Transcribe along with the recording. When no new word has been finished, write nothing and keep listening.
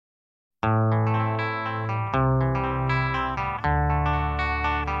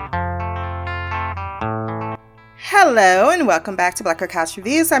Hello and welcome back to Blacker Couch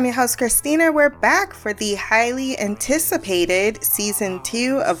Reviews. I'm your host, Christina. We're back for the highly anticipated Season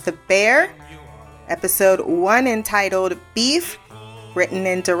 2 of The Bear, Episode 1 entitled Beef, written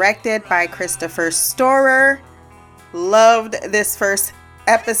and directed by Christopher Storer. Loved this first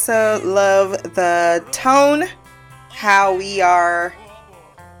episode, love the tone, how we are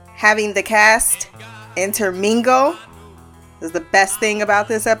having the cast intermingle. The best thing about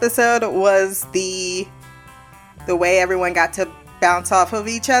this episode was the way everyone got to bounce off of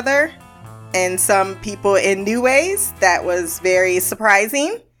each other, and some people in new ways. That was very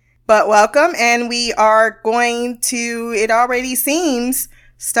surprising, but welcome. And we are going to, it already seems,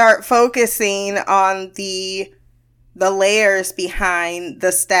 start focusing on the layers behind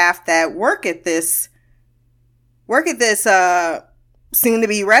the staff that work at this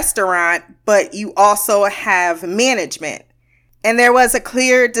soon-to-be restaurant, but you also have management. And there was a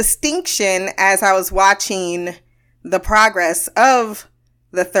clear distinction as I was watching the progress of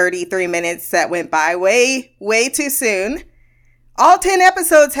the 33 minutes that went by way too soon. All 10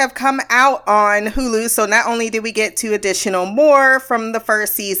 episodes have come out on Hulu, so not only did we get 2 additional more from the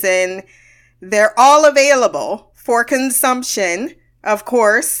first season, they're all available for consumption. Of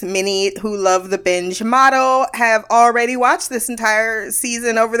course, many who love the binge model have already watched this entire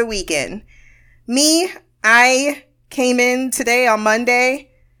season over the weekend. Me, I came in today on Monday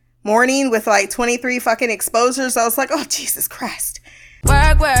morning with like 23 fucking exposures. I was like, oh, Jesus Christ.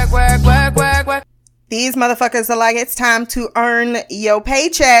 Work. These motherfuckers are like, it's time to earn your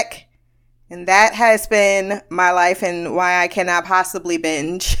paycheck. And that has been my life and why I cannot possibly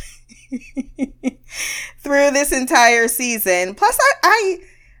binge through this entire season. Plus, I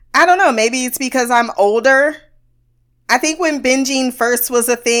don't know, maybe it's because I'm older. I think when binging first was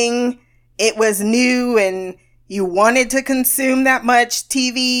a thing, it was new and you wanted to consume that much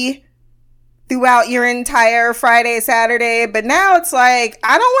TV throughout your entire Friday, Saturday. But now it's like,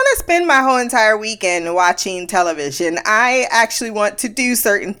 I don't want to spend my whole entire weekend watching television. I actually want to do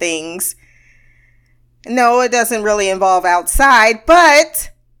certain things. No, it doesn't really involve outside, but,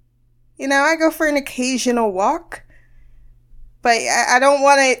 you know, I go for an occasional walk. But I don't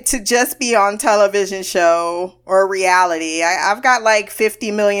want it to just be on television show or reality. I've got like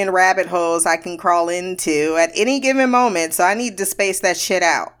 50 million rabbit holes I can crawl into at any given moment, so I need to space that shit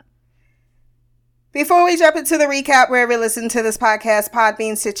out. Before we jump into the recap, wherever you listen to this podcast,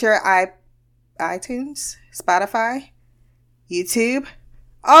 Podbean, Stitcher, iTunes, Spotify, YouTube,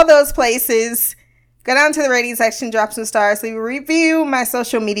 all those places, go down to the rating section, drop some stars, leave a review. My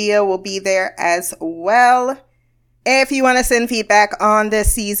social media will be there as well. If you want to send feedback on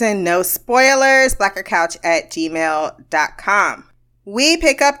this season, no spoilers, blackercouch@gmail.com. We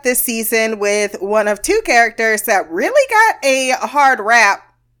pick up this season with one of 2 characters that really got a hard rap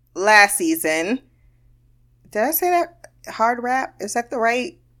last season. Did I say that? Hard rap? Is that the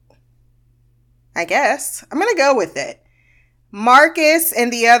right? I guess. I'm going to go with it. Marcus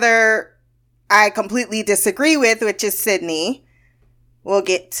and the other I completely disagree with, which is Sydney. We'll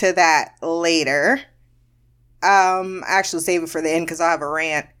get to that later. Actually save it for the end because I have a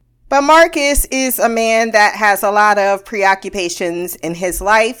rant. But Marcus is a man that has a lot of preoccupations in his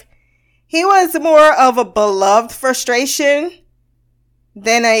life. He was more of a beloved frustration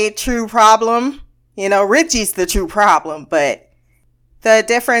than a true problem. You know, Richie's the true problem, but the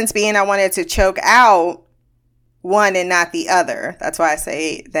difference being I wanted to choke out one and not the other. That's why I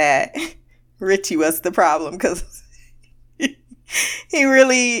say that Richie was the problem, because He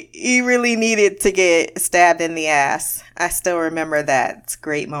really needed to get stabbed in the ass. I still remember that. It's a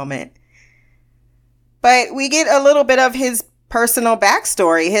great moment. But we get a little bit of his personal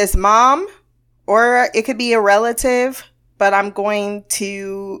backstory. His mom, or it could be a relative, but I'm going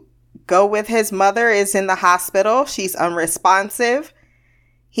to go with his mother, is in the hospital. She's unresponsive.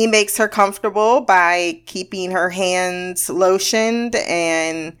 He makes her comfortable by keeping her hands lotioned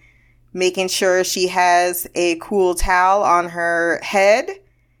and making sure she has a cool towel on her head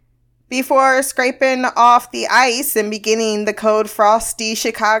before scraping off the ice and beginning the cold, frosty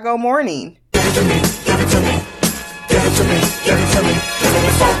Chicago morning. Give it to me, give it to me, give it to me, give it to me, give it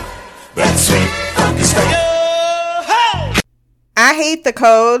the funk, that sweet, funky stuff. I hate the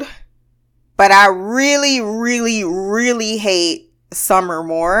cold, but I really hate summer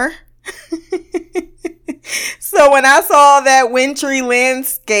more. So when I saw that wintry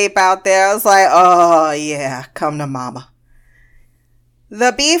landscape out there, I was like, oh yeah, come to mama.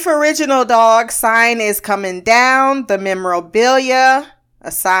 The Beef Original Dog sign is coming down. The memorabilia,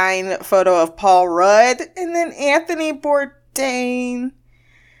 a signed photo of Paul Rudd, and then Anthony Bourdain.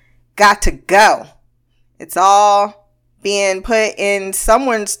 Got to go. It's all being put in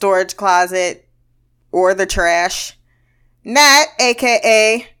someone's storage closet or the trash. Nat,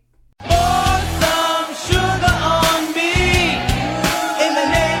 aka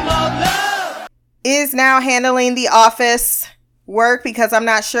is now handling the office work because I'm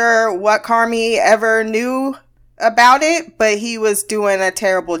not sure what Carmy ever knew about it, but he was doing a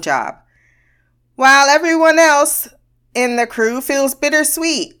terrible job. While everyone else in the crew feels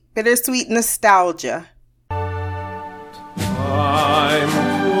bittersweet nostalgia. Time to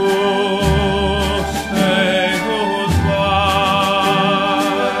say goodbye.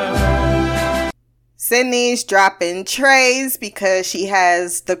 Sydney's dropping trays because she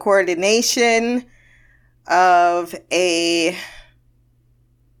has the coordination of a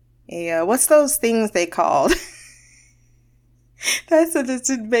what's those things they called? That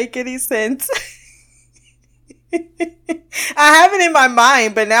didn't make any sense. I have it in my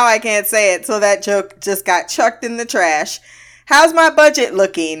mind, but now I can't say it, so that joke just got chucked in the trash. How's my budget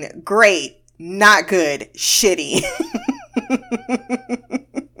looking? Great. Not good. Shitty.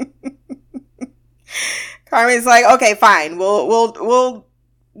 Carmen's like, okay, fine. We'll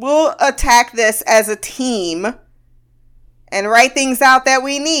attack this as a team and write things out that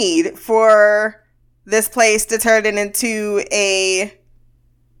we need for this place to turn it into a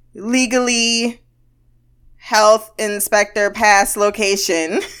legally health inspector pass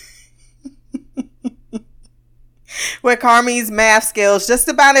location. With Carmy's math skills just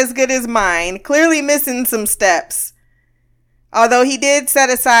about as good as mine, clearly missing some steps. Although he did set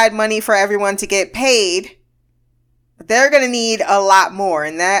aside money for everyone to get paid, but they're going to need a lot more.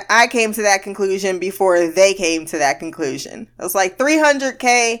 And that I came to that conclusion before they came to that conclusion. I was like,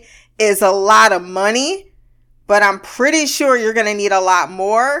 $300K is a lot of money, but I'm pretty sure you're going to need a lot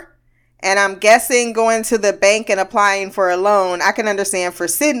more. And I'm guessing going to the bank and applying for a loan, I can understand for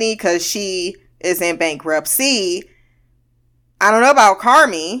Sydney because she is in bankruptcy. I don't know about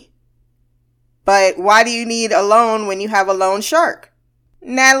Carmy, but why do you need a loan when you have a loan shark?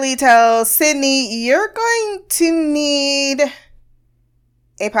 Natalie tells Sydney, you're going to need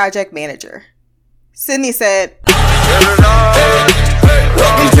a project manager. Sydney said, Welcome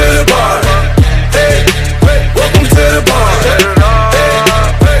to the bar. Hey, welcome to the bar.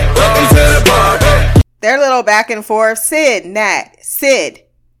 Welcome to the bar. Their little back and forth. Sid, Nat, Sid.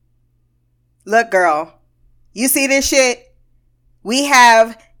 Look, girl, you see this shit? We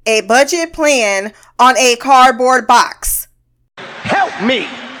have a budget plan on a cardboard box. Help me!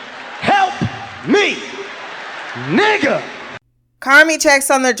 Help me! Nigga! Carmy checks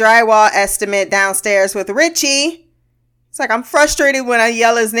on the drywall estimate downstairs with Richie. It's like, I'm frustrated when I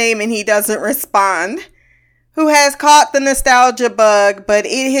yell his name and he doesn't respond. Who has caught the nostalgia bug, but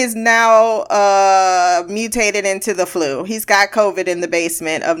it has now mutated into the flu. He's got COVID in the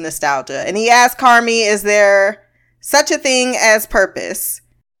basement of nostalgia. And he asked Carmy, is there such a thing as purpose?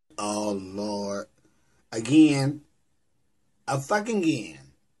 Oh, Lord. Again. A fucking again.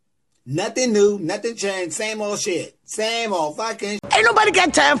 Nothing new, nothing changed, same old shit. Same old fucking Ain't nobody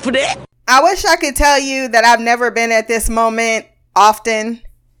got time for that. I wish I could tell you that I've never been at this moment often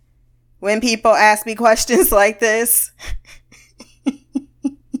when people ask me questions like this. Can't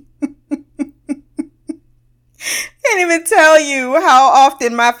even tell you how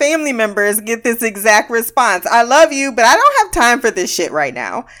often my family members get this exact response. I love you, but I don't have time for this shit right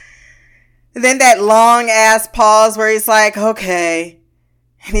now. Then that long ass pause where he's like, okay.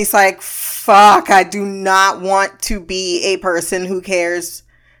 And he's like, fuck, I do not want to be a person who cares,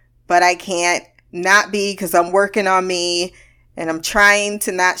 but I can't not be because I'm working on me and I'm trying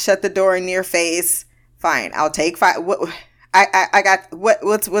to not shut the door in your face. Fine, I'll take 5. I got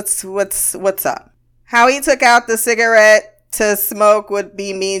what's up? How he took out the cigarette to smoke would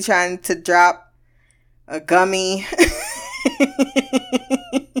be me trying to drop a gummy.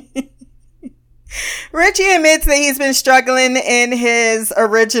 Richie admits that he's been struggling in his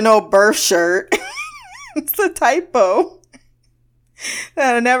original birth shirt. It's a typo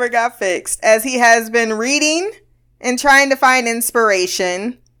that never got fixed, as he has been reading and trying to find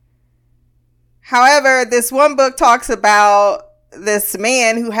inspiration. However, this one book talks about this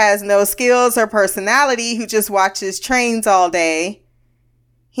man who has no skills or personality, who just watches trains all day.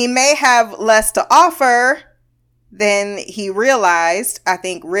 He may have less to offer than he realized, I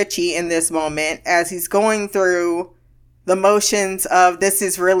think, Richie, in this moment, as he's going through the motions of this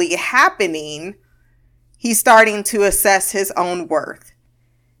is really happening. He's starting to assess his own worth.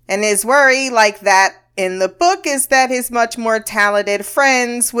 And his worry, like that in the book, is that his much more talented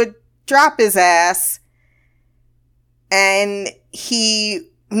friends would drop his ass, and he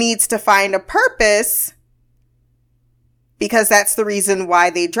needs to find a purpose because that's the reason why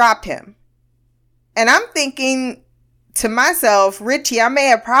they dropped him. And I'm thinking to myself, Richie, I may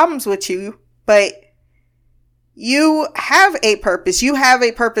have problems with you, but you have a purpose. You have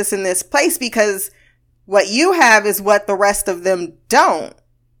a purpose in this place because what you have is what the rest of them don't,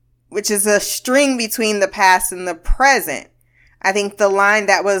 which is a string between the past and the present. I think the line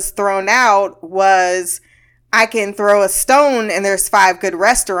that was thrown out was, I can throw a stone and there's 5 good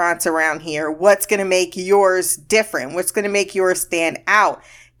restaurants around here. What's going to make yours different? What's going to make yours stand out?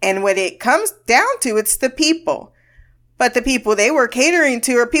 And when it comes down to, it's the people. But the people they were catering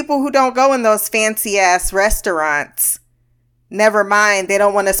to are people who don't go in those fancy ass restaurants. Never mind, they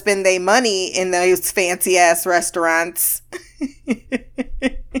don't want to spend their money in those fancy ass restaurants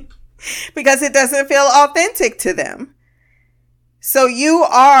because it doesn't feel authentic to them. So you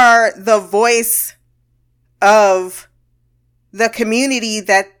are the voice of the community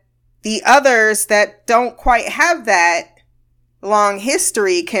that the others that don't quite have that long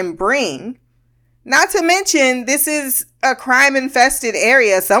history can bring. Not to mention, this is a crime-infested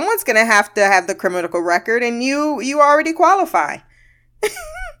area. Someone's going to have the criminal record, and you already qualify.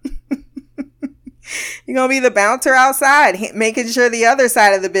 You're going to be the bouncer outside, making sure the other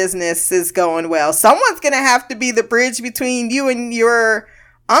side of the business is going well. Someone's going to have to be the bridge between you and your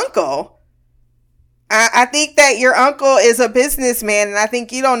uncle. I think that your uncle is a businessman, and I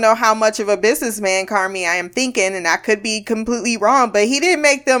think you don't know how much of a businessman, Carmi, I am thinking, and I could be completely wrong, but he didn't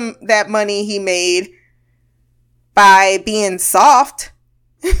make them that money he made by being soft.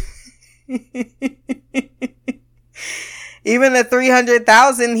 Even the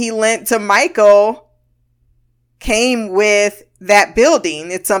 $300,000 he lent to Michael came with that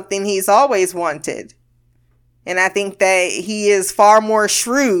building. It's something he's always wanted. And I think that he is far more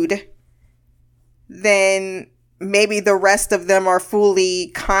shrewd than maybe the rest of them are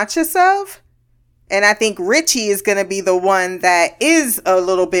fully conscious of. And I think Richie is going to be the one that is a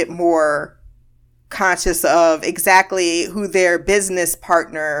little bit more conscious of exactly who their business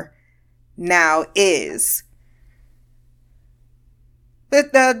partner now is.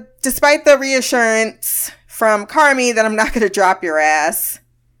 But despite the reassurance from Carmi that I'm not going to drop your ass,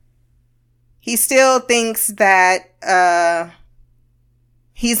 he still thinks that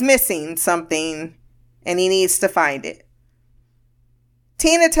he's missing something and he needs to find it.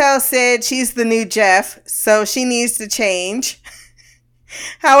 Tina Tell said she's the new Jeff, so she needs to change.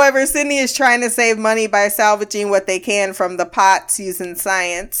 However, Sydney is trying to save money by salvaging what they can from the pots using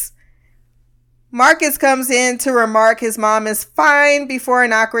science. Marcus comes in to remark his mom is fine before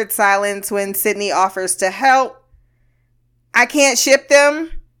an awkward silence when Sydney offers to help. I can't ship them.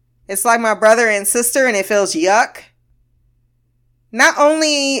 It's like my brother and sister and it feels yuck. Not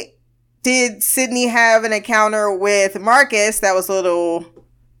only did Sydney have an encounter with Marcus that was a little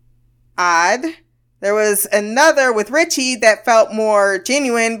odd, there was another with Richie that felt more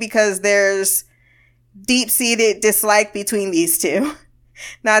genuine because there's deep-seated dislike between these two.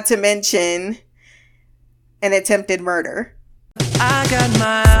 Not to mention an attempted murder. I got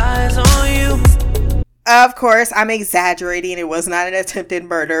my eyes on you. Of course, I'm exaggerating. It was not an attempted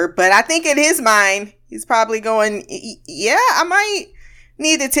murder, but I think in his mind, he's probably going, yeah, I might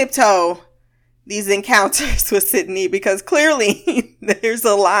need to tiptoe these encounters with Sydney because clearly there's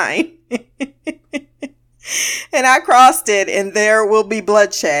a line. And I crossed it and there will be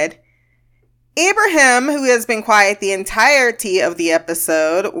bloodshed. Abraham, who has been quiet the entirety of the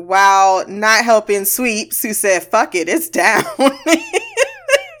episode while not helping Sweeps, who said, fuck it, it's down.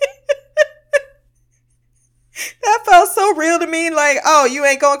 That felt so real to me. Like, oh, you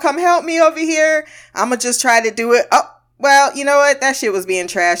ain't gonna come help me over here? I'm gonna just try to do it. Oh, well, you know what? That shit was being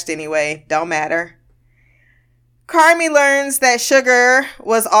trashed anyway. Don't matter. Carmi learns that Sugar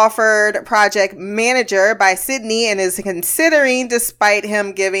was offered project manager by Sydney and is considering, despite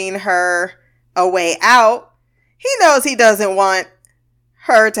him giving her a way out. He knows he doesn't want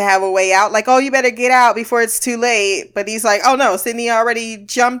her to have a way out. Like, oh, you better get out before it's too late. But he's like, oh no, Sydney already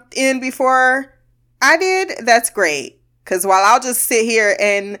jumped in before I did. That's great. Because while I'll just sit here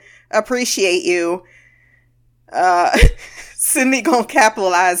and appreciate you, Sydney gonna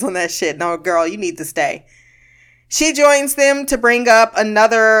capitalize on that shit. No, girl, you need to stay. She joins them to bring up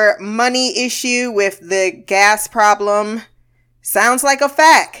another money issue with the gas problem. Sounds like a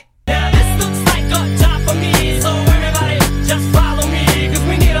fact. Yeah, this looks like a job for me, so everybody just follow me, cause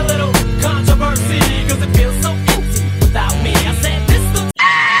we need a little controversy, cause it feels so empty without me. I said this looks...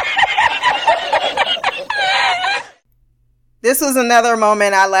 This was another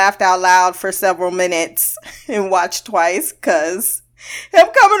moment I laughed out loud for several minutes and watched twice, cause him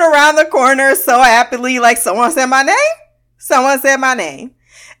coming around the corner so happily, like, someone said my name? Someone said my name.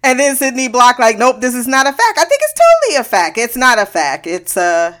 And then Sydney Block, like, nope, this is not a fact. I think it's totally a fact. It's not a fact. It's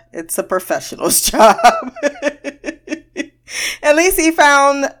a professional's job. At least he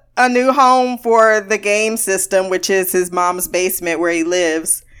found a new home for the game system, which is his mom's basement where he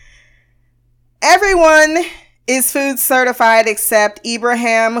lives. Everyone is food certified except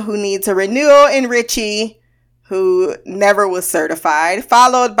Ibrahim, who needs a renewal, and Richie, who never was certified,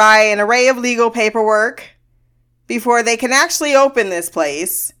 followed by an array of legal paperwork before they can actually open this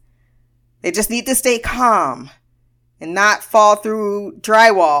place. They just need to stay calm and not fall through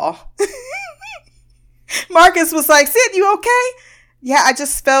drywall. Marcus was like, Sid, you okay? Yeah, I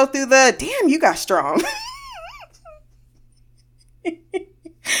just fell through the... Damn, you got strong.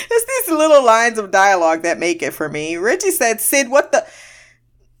 It's these little lines of dialogue that make it for me. Richie said, Sid, what the...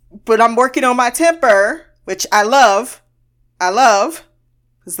 But I'm working on my temper, which I love. I love.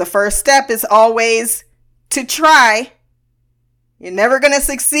 Because the first step is always to try. You're never going to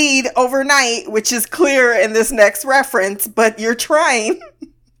succeed overnight, which is clear in this next reference, but you're trying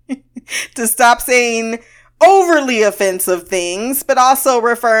to stop saying overly offensive things, but also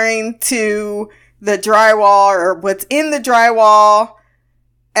referring to the drywall or what's in the drywall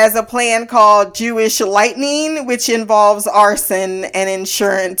as a plan called Jewish Lightning, which involves arson and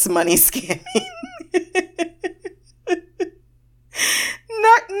insurance money scamming.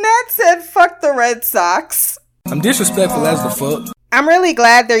 Nat said, fuck the Red Sox. I'm disrespectful as the fuck. I'm really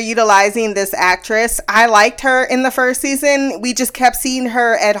glad they're utilizing this actress. I liked her in the first season. We just kept seeing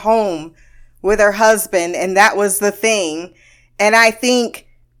her at home with her husband, and that was the thing. And I think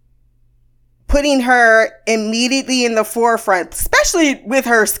putting her immediately in the forefront, especially with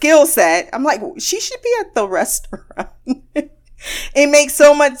her skill set, I'm like, she should be at the restaurant. It makes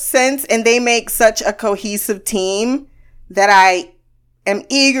so much sense, and they make such a cohesive team that I am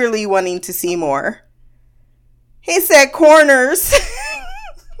eagerly wanting to see more. He said corners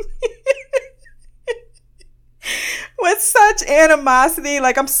with such animosity.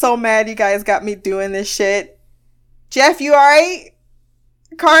 Like, I'm so mad you guys got me doing this shit. Jeff, you alright?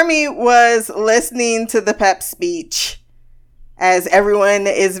 Carmi was listening to the pep speech as everyone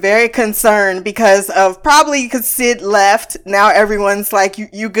is very concerned because Sid left. Now everyone's like,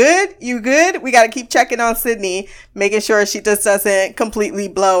 you good? You good? We got to keep checking on Sydney, making sure she just doesn't completely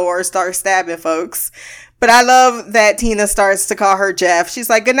blow or start stabbing folks. But I love that Tina starts to call her Jeff.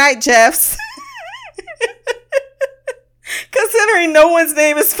 She's like, good night, Jeffs. Considering no one's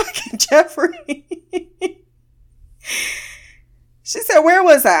name is fucking Jeffrey. She said, where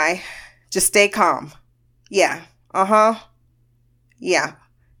was I? Just stay calm. Yeah. Uh-huh. Yeah.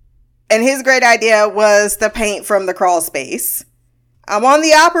 And his great idea was the paint from the crawl space. I'm on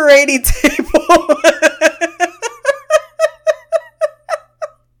the operating table.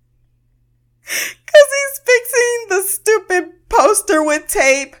 Fixing the stupid poster with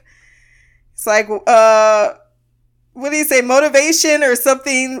tape. It's like, what do you say? Motivation or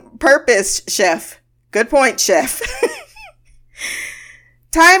something? Purpose, chef. Good point, chef.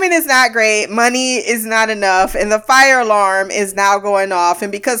 Timing is not great. Money is not enough. And the fire alarm is now going off.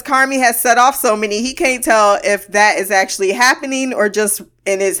 And because Carmi has set off so many, he can't tell if that is actually happening or just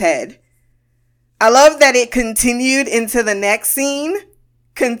in his head. I love that it continued into the next scene.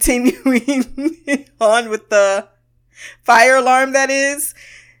 Continuing on with the fire alarm, that is.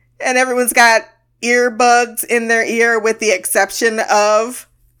 And everyone's got earbuds in their ear with the exception of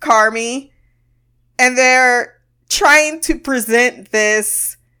Carmi. And they're trying to present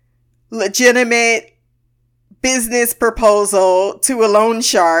this legitimate business proposal to a loan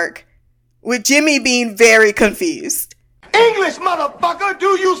shark with Jimmy being very confused. English, motherfucker,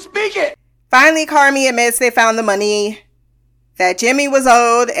 do you speak it? Finally, Carmi admits they found the money that Jimmy was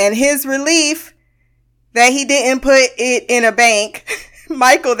owed, and his relief that he didn't put it in a bank,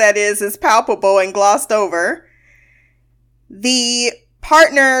 Michael that is palpable and glossed over. The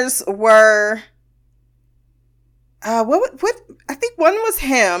partners were, what, I think one was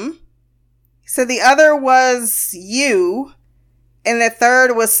him. So the other was you, and the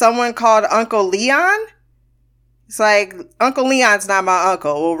third was someone called Uncle Leon. It's like, Uncle Leon's not my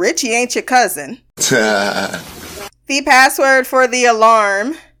uncle. Well, Richie ain't your cousin. The password for the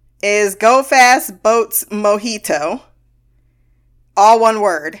alarm is Go Fast Boats Mojito. All one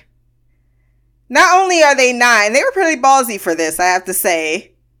word. Not only are they not, and they were pretty ballsy for this, I have to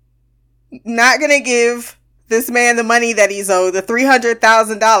say, not going to give this man the money that he's owed, the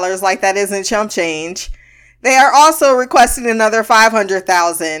 $300,000, like that isn't chump change. They are also requesting another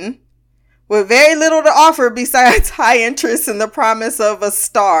 $500,000 with very little to offer besides high interest and the promise of a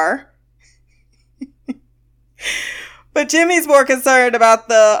star. But Jimmy's more concerned about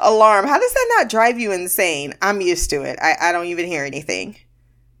the alarm. How does that not drive you insane? I'm used to it. I don't even hear anything.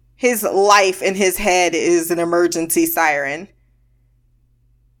 His life in his head is an emergency siren.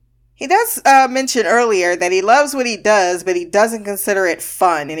 He does mention earlier that he loves what he does, but he doesn't consider it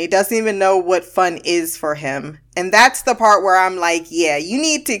fun, and he doesn't even know what fun is for him. And that's the part where I'm like, yeah, you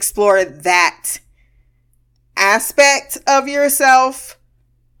need to explore that aspect of yourself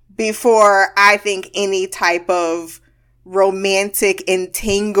before I think any type of romantic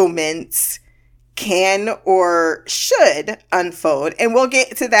entanglements can or should unfold. And we'll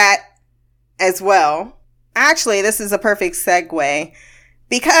get to that as well. Actually, this is a perfect segue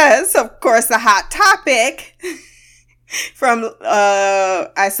because, of course, the hot topic from,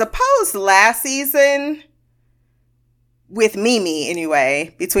 I suppose, last season with Mimi,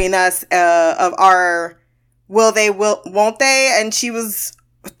 anyway, between us, of our will they, won't they? And she was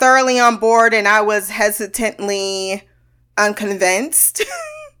thoroughly on board and I was hesitantly unconvinced.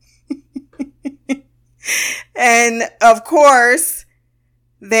 And, of course,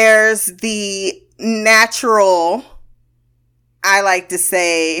 there's the natural, I like to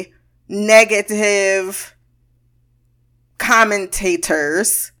say, negative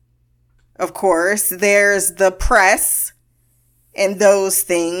commentators. Of course, there's the press and those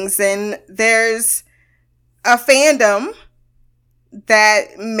things. And there's a fandom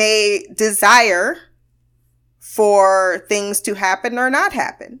that may desire for things to happen or not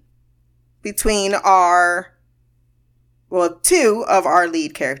happen between two of our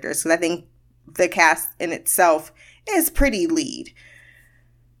lead characters. Because I think the cast in itself is pretty lead,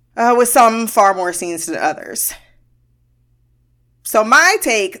 with some far more scenes than others. So my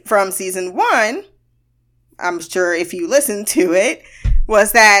take from season 1, I'm sure if you listened to it,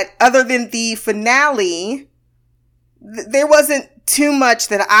 was that other than the finale, there wasn't too much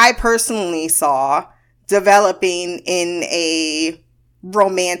that I personally saw developing in a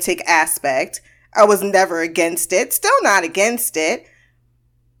romantic aspect. I was never against it, still not against it,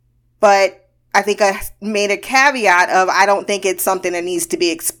 but I think I made a caveat of I don't think it's something that needs to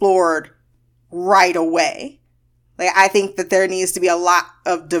be explored right away. Like, I think that there needs to be a lot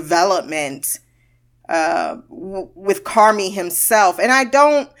of development with Carmy himself. And I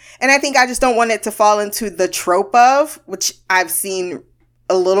think I just don't want it to fall into the trope of, which I've seen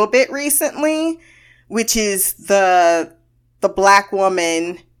a little bit recently, which is the black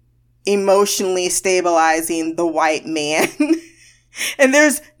woman emotionally stabilizing the white man. And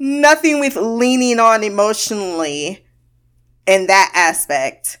there's nothing with leaning on emotionally in that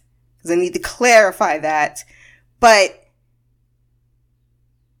aspect, because I need to clarify that. But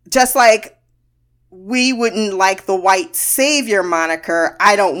just like we wouldn't like the white savior moniker,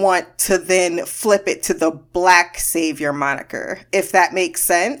 I don't want to then flip it to the black savior moniker, if that makes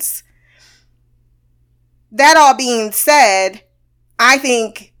sense. That all being said, I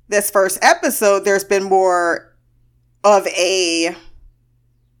think this first episode, there's been more of a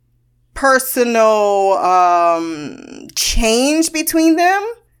personal change between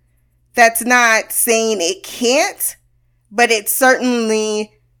them. That's not saying it can't, but it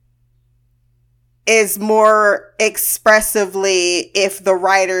certainly is more expressively, if the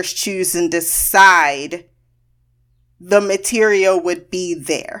writers choose and decide, the material would be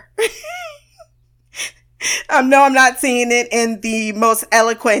there. No, I'm not saying it in the most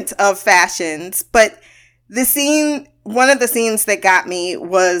eloquent of fashions, but one of the scenes that got me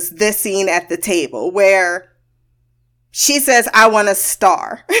was this scene at the table where she says, I want a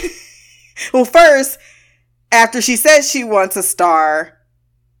star. Well, first, after she says she wants a star,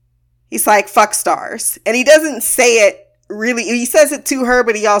 he's like, fuck stars. And he doesn't say it really. He says it to her,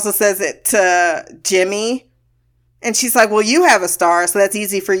 but he also says it to Jimmy. And she's like, well, you have a star, so that's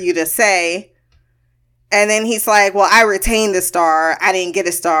easy for you to say. And then he's like, well, I retained a star. I didn't get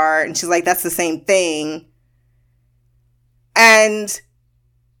a star. And she's like, that's the same thing. And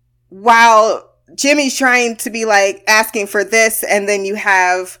while Jimmy's trying to be like asking for this, and then you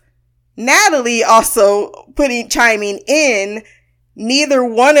have Natalie also chiming in, neither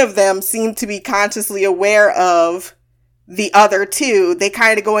one of them seem to be consciously aware of the other two. They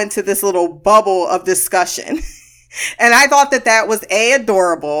kind of go into this little bubble of discussion. And I thought that was A,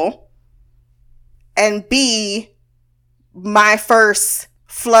 adorable, and B, my first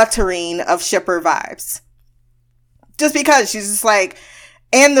fluttering of shipper vibes. Just because she's just like,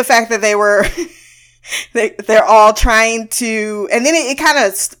 and the fact that they were, they're all trying to, and then it kind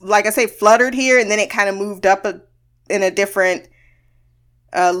of, like I say, fluttered here, and then it kind of moved up in a different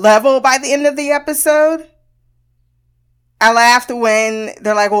level by the end of the episode. I laughed when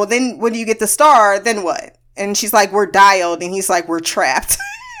they're like, well, then when you get the star, then what? And she's like, we're dialed, and he's like, we're trapped.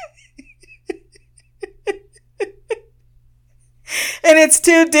 And it's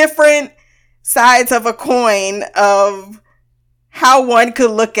two different sides of a coin of how one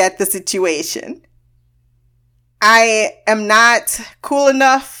could look at the situation. I am not cool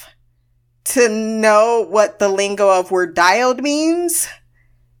enough to know what the lingo of "we're dialed" means,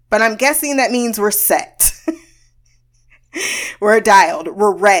 but I'm guessing that means we're set. We're dialed.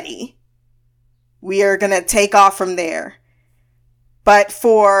 We're ready. We are going to take off from there. But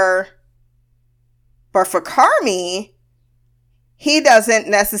for Carmy, he doesn't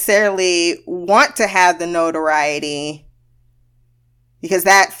necessarily want to have the notoriety because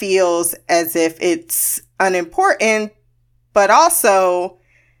that feels as if it's unimportant. But also,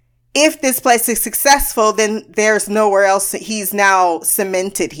 if this place is successful, then there's nowhere else. He's now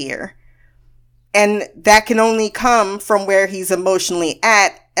cemented here. And that can only come from where he's emotionally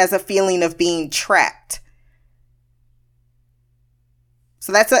at, as a feeling of being trapped.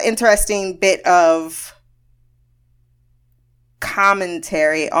 So that's an interesting bit of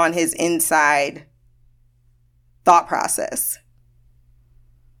commentary on his inside thought process.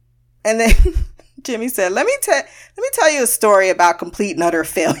 And then Jimmy said, let me tell you a story about complete and utter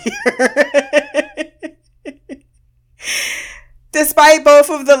failure. Despite both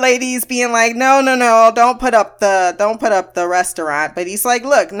of the ladies being like, no, don't put up the restaurant. But he's like,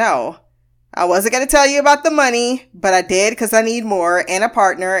 look, no, I wasn't going to tell you about the money, but I did because I need more and a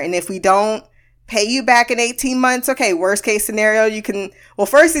partner. And if we don't pay you back in 18 months, okay, worst case scenario, you can, well,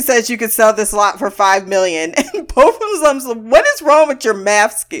 first he says you could sell this lot for $5 million. And both of them said, what is wrong with your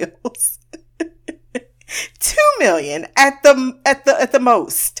math skills? $2 million at the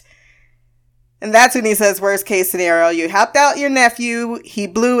most. And that's when he says, worst case scenario, you helped out your nephew. He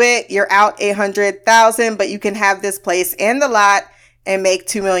blew it. You're out $800,000, but you can have this place and the lot and make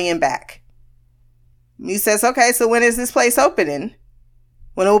 $2 million back. He says, okay, so when is this place opening?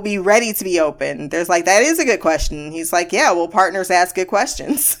 When it will be ready to be open? There's like, that is a good question. He's like, yeah, well, partners ask good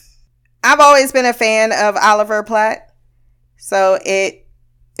questions. I've always been a fan of Oliver Platt. So it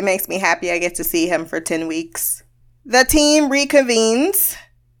makes me happy I get to see him for 10 weeks. The team reconvenes.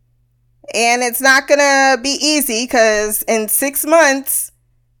 And it's not going to be easy because in 6 months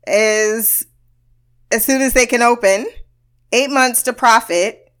is as soon as they can open. 8 months to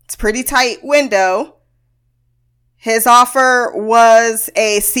profit. It's a pretty tight window. His offer was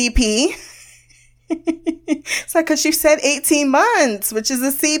a CP. It's like, because you said 18 months, which is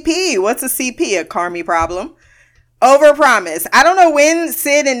a CP. What's a CP? A Carmy problem. Overpromise. I don't know when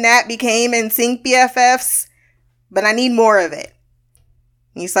Sid and Nat became NSYNC BFFs, but I need more of it.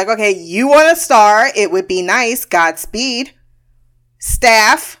 He's like, okay, you want a star. It would be nice. Godspeed.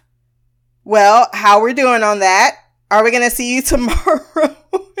 Staff. Well, how we're doing on that? Are we going to see you tomorrow?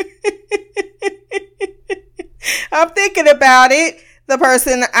 I'm thinking about it. The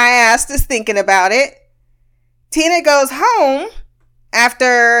person I asked is thinking about it. Tina goes home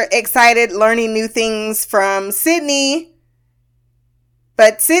after excited learning new things from Sydney.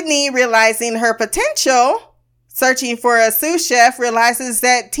 But Sydney, realizing her potential, searching for a sous chef, realizes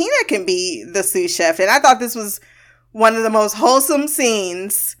that Tina can be the sous chef. And I thought this was one of the most wholesome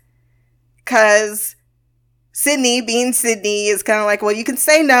scenes because Sydney, being Sydney, is kind of like, well, you can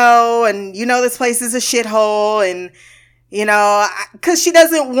say no. And you know, this place is a shithole. And, you know, because she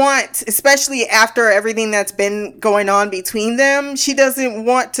doesn't want, especially after everything that's been going on between them, she doesn't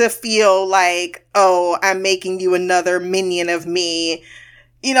want to feel like, oh, I'm making you another minion of me.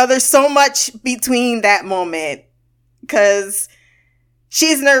 You know, there's so much between that moment because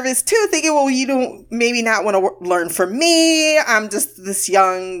she's nervous too, thinking, well, you don't maybe not want to learn from me. I'm just this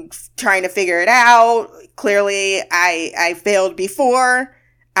young trying to figure it out. Clearly, I failed before.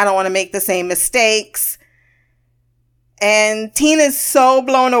 I don't want to make the same mistakes. And Tina's so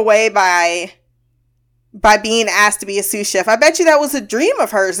blown away by being asked to be a sous chef. I bet you that was a dream of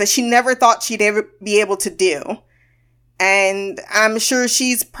hers that she never thought she'd ever be able to do. And I'm sure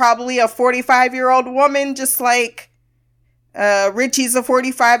she's probably a 45-year-old woman, just like Richie's a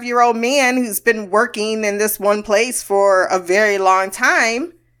 45-year-old man who's been working in this one place for a very long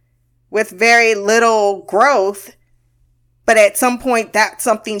time with very little growth. But at some point, that's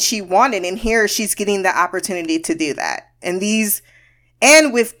something she wanted. And here she's getting the opportunity to do that. And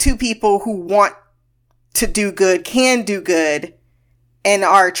with two people who want to do good, can do good, and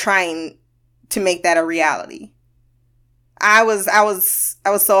are trying to make that a reality. I was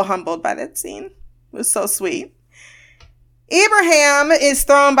so humbled by that scene. It was so sweet. Abraham is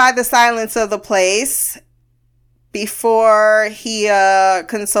thrown by the silence of the place before he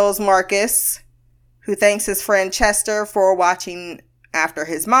consoles Marcus, who thanks his friend Chester for watching after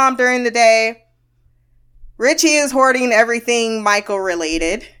his mom during the day. Richie is hoarding everything Michael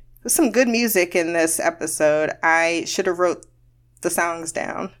related. There's some good music in this episode. I should have wrote the songs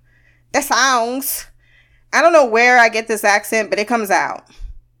down. The songs. I don't know where I get this accent, but it comes out.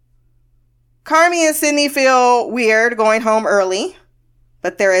 Carmy and Sydney feel weird going home early.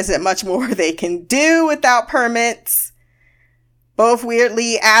 but there isn't much more they can do without permits. Both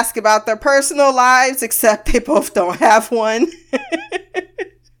weirdly ask about their personal lives, except they both don't have one.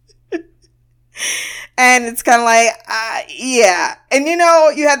 And it's kind of like, yeah. And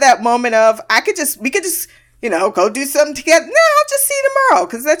you have that moment of, we could just, go do something together. No, I'll just see you tomorrow,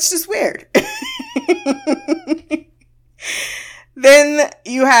 because that's just weird. Then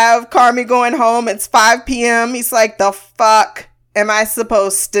you have Carmy going home. It's 5 p.m. He's like, the fuck am I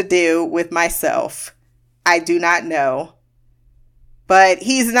supposed to do with myself? I do not know. But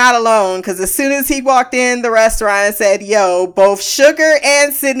he's not alone, because as soon as he walked in the restaurant and said, yo, both Sugar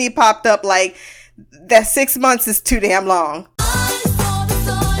and Sydney popped up like, that 6 months is too damn long.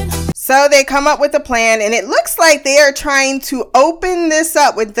 So they come up with a plan, and it looks like they are trying to open this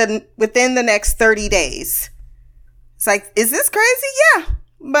up within the next 30 days. It's like, is this crazy? Yeah,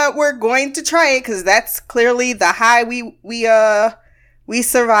 but we're going to try it because that's clearly the high we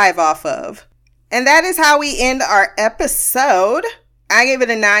survive off of. And that is how we end our episode. I gave it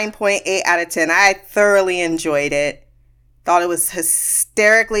a 9.8 out of 10. I thoroughly enjoyed it. Thought it was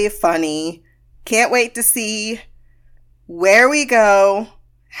hysterically funny. Can't wait to see where we go,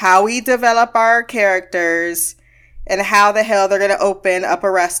 how we develop our characters, and how the hell they're going to open up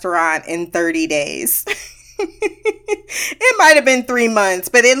a restaurant in 30 days. It might have been 3 months,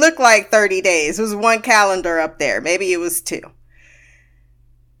 but it looked like 30 days. It was one calendar up there. Maybe it was 2.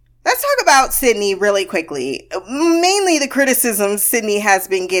 Let's talk about Sydney really quickly. Mainly the criticisms Sydney has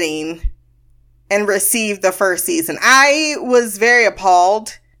been getting and received the first season. I was very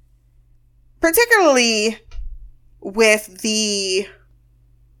appalled, particularly with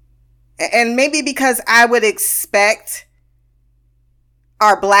and maybe because I would expect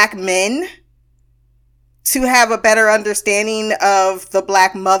our Black men to have a better understanding of the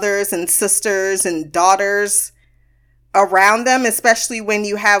Black mothers and sisters and daughters around them, especially when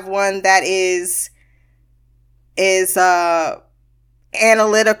you have one that is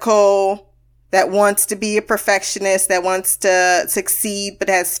analytical, that wants to be a perfectionist, that wants to succeed but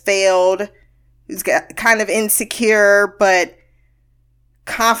has failed, who's got kind of insecure but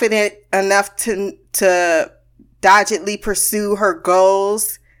confident enough to doggedly pursue her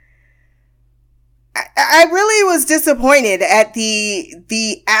goals. I really was disappointed at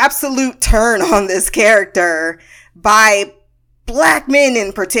the absolute turn on this character by Black men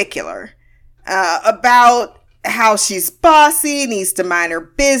in particular, about how she's bossy, needs to mind her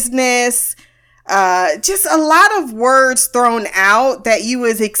business. Just a lot of words thrown out that you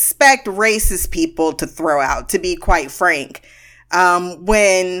would expect racist people to throw out, to be quite frank,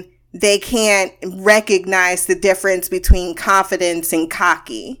 when they can't recognize the difference between confidence and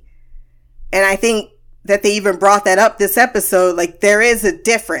cocky. And I think that they even brought that up this episode. Like, there is a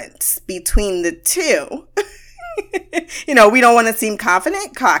difference between the two. We don't want to seem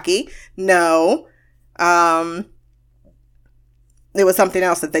confident, cocky. No. There was something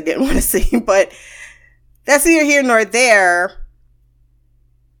else that they didn't want to see, but that's neither here nor there.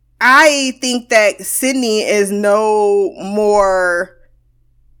 I think that Sydney is no more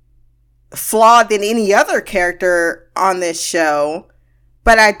flawed than any other character on this show,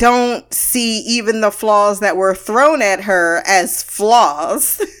 but I don't see even the flaws that were thrown at her as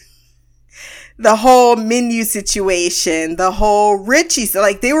flaws. The whole menu situation, the whole Richie,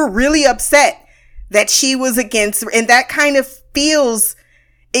 like, they were really upset that she was against, and that kind of feels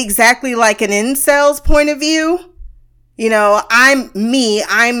exactly like an incel's point of view. I'm me,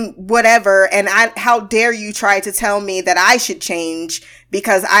 I'm whatever, and how dare you try to tell me that I should change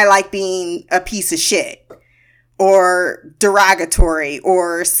because I like being a piece of shit, or derogatory,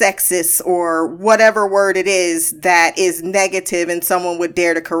 or sexist, or whatever word it is that is negative, and someone would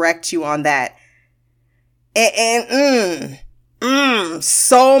dare to correct you on that. And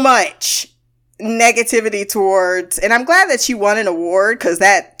so much negativity towards, and I'm glad that she won an award, because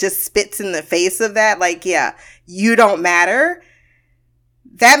that just spits in the face of that. Like, yeah, you don't matter.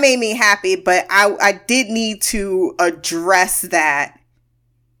 That made me happy, but I did need to address that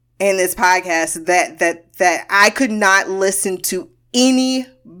in this podcast, that I could not listen to any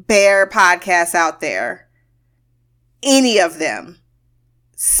Bear podcasts out there, any of them,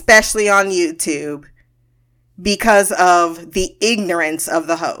 especially on YouTube, because of the ignorance of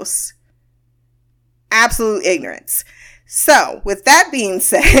the hosts. Absolute ignorance. So, with that being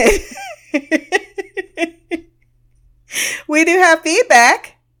said, we do have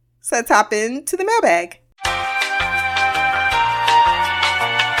feedback. So let's hop into the mailbag.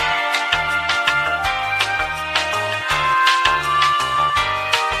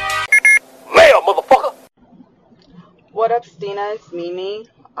 Mail, motherfucker! What up, Stina? It's Mimi.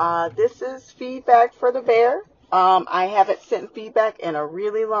 This is feedback for the Bear. I haven't sent feedback in a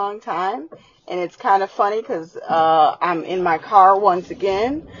really long time, and it's kind of funny because I'm in my car once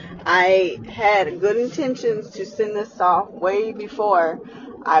again. I had good intentions to send this off way before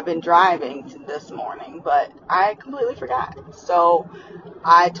I've been driving this morning, but I completely forgot. So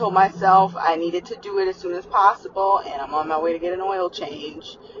I told myself I needed to do it as soon as possible, and I'm on my way to get an oil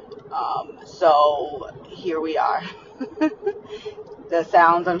change. So here we are. The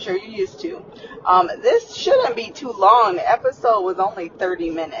sounds I'm sure you're used to. This shouldn't be too long. The episode was only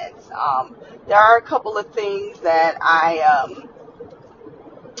 30 minutes. There are a couple of things that I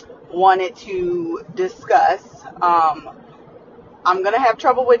wanted to discuss. I'm going to have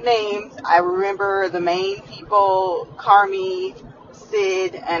trouble with names. I remember the main people, Carmy,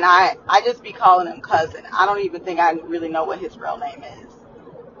 Sid, and I just be calling him Cousin. I don't even think I really know what his real name is.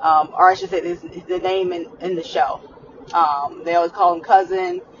 Or I should say the name in the show. They always call him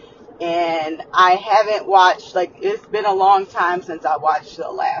Cousin. And I haven't watched, it's been a long time since I watched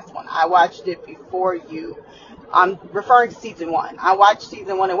the last one. I watched it before you. I'm referring to season 1. I watched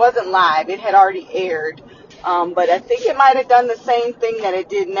season 1. It wasn't live. It had already aired. But I think it might have done the same thing that it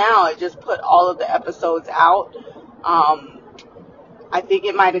did now. It just put all of the episodes out. I think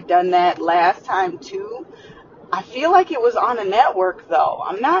it might have done that last time too. I feel like it was on a network though.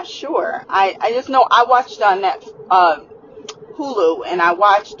 I'm not sure. I just know I watched it on Hulu, and I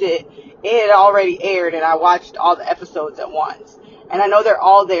watched it. It had already aired, and I watched all the episodes at once. And I know they're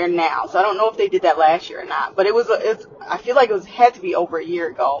all there now, so I don't know if they did that last year or not. But I feel like had to be over a year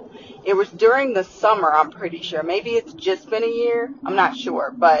ago. It was during the summer, I'm pretty sure. Maybe it's just been a year. I'm not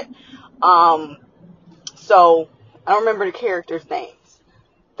sure. But, so, I don't remember the characters' names.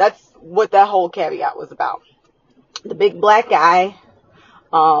 That's what that whole caveat was about. The big black guy,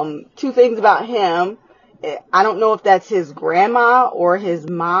 2 things about him. I don't know if that's his grandma or his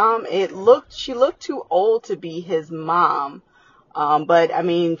mom. She looked too old to be his mom. But I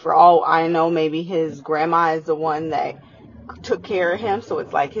mean, for all I know, maybe his grandma is the one that took care of him. So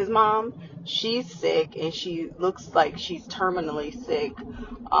it's like his mom. She's sick, and she looks like she's terminally sick,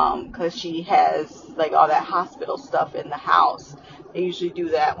 cause she has all that hospital stuff in the house. They usually do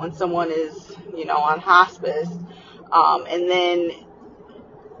that when someone is, on hospice. And then,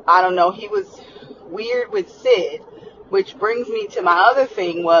 I don't know, he was weird with Sid, which brings me to my other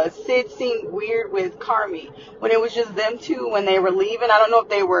thing was Sid seemed weird with Carmy when it was just them two when they were leaving. I don't know if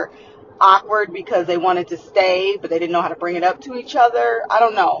they were awkward because they wanted to stay, but they didn't know how to bring it up to each other. I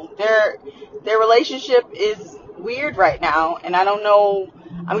don't know. Their relationship is weird right now, and I don't know.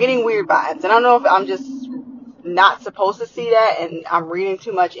 I'm getting weird vibes. And I don't know if I'm just not supposed to see that and I'm reading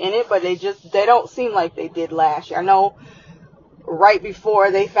too much in it, but they don't seem like they did last year. I know right before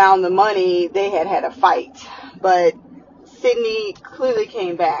they found the money, they had a fight, but Sydney clearly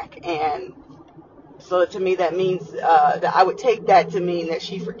came back, and so to me that means that I would take that to mean that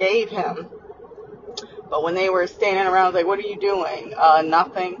she forgave him. But when they were standing around, I was like, what are you doing?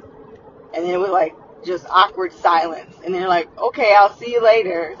 Nothing. And then it was just awkward silence, and they're like, okay, I'll see you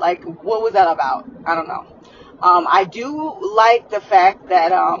later. What was that about? I don't know. I do like the fact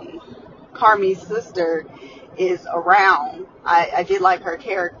that Carmy's sister is around. I did like her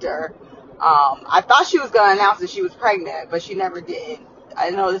character. I thought she was going to announce that she was pregnant, but she never did.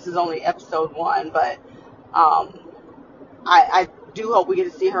 I know this is only episode 1, but I do hope we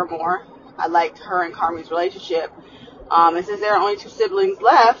get to see her more. I liked her and Carmy's relationship. And since there are only 2 siblings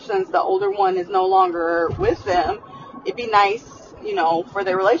left, since the older one is no longer with them, it'd be nice, for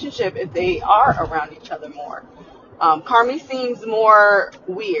their relationship if they are around each other more. Carmy seems more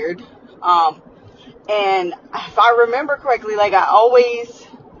weird. And if I remember correctly, I always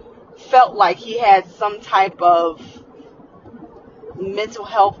felt like he had some type of mental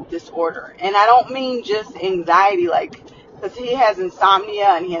health disorder. And I don't mean just anxiety, because he has insomnia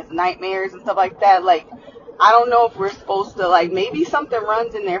and he has nightmares and stuff like that. I don't know if we're supposed to, maybe something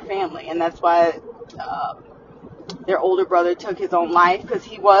runs in their family, and that's why their older brother took his own life, because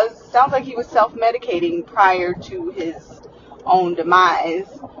sounds like he was self-medicating prior to his own demise.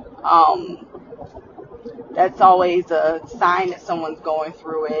 That's always a sign that someone's going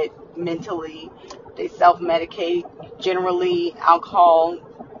through it mentally. They self-medicate, generally alcohol,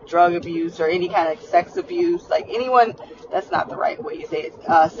 drug abuse, or any kind of sex abuse. Anyone, that's not the right way to say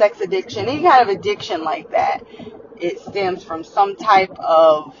it, sex addiction, any kind of addiction like that, it stems from some type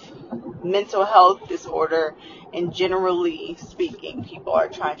of mental health disorder, and generally speaking, people are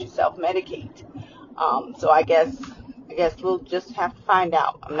trying to self-medicate. So I guess we'll just have to find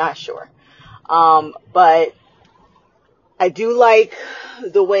out. I'm not sure. But I do like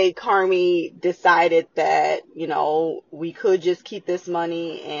the way Carmy decided that, we could just keep this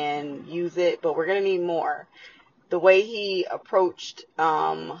money and use it, but we're going to need more. the way he approached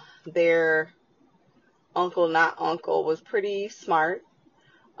their uncle, not uncle, was pretty smart.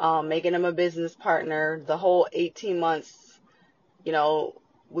 Making him a business partner. The whole 18 months, you know,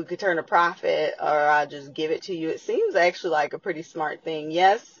 we could turn a profit, or I'll just give it to you. It seems actually like a pretty smart thing.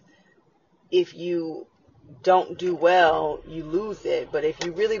 Yes, if you don't do well, you lose it. But if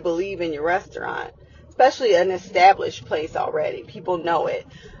you really believe in your restaurant, especially an established place already, people know it.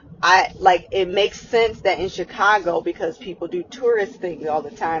 It makes sense that in Chicago, because people do tourist things all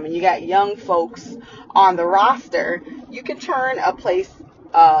the time, and you got young folks on the roster, you can turn a place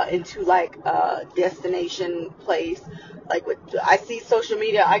into like a destination place. Like I see social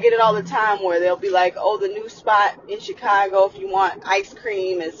media, I get it all the time where they'll be like, oh, the new spot in Chicago, if you want ice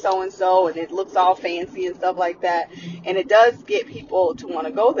cream is so and so, and it looks all fancy and stuff like that. And it does get people to want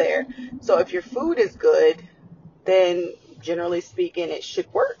to go there. So if your food is good, then generally speaking, it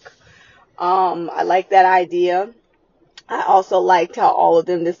should work. I like that idea. I also liked how all of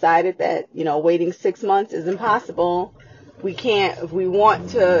them decided that, you know, waiting 6 months is impossible. We can't, if we want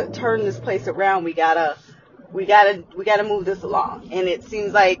to turn this place around, we gotta move this along. And it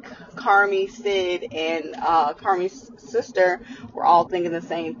seems like Carmy, Sid, and Carmy's sister were all thinking the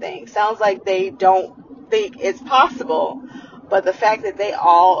same thing. Sounds like they don't think it's possible, but the fact that they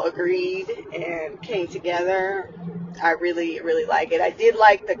all agreed and came together, I really, really like it. I did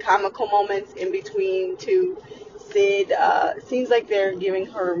like the comical moments in between too. Sid, seems like they're giving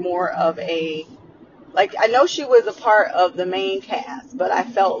her more of a, like, I know she was a part of the main cast, but I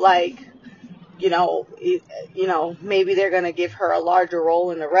felt like, maybe they're going to give her a larger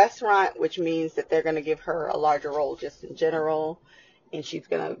role in the restaurant, which means that they're going to give her a larger role just in general, and she's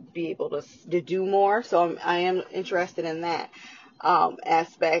going to be able to do more. So I am interested in that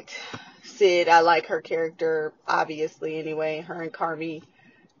aspect. Sid, I like her character, obviously, anyway. Her and Carmy,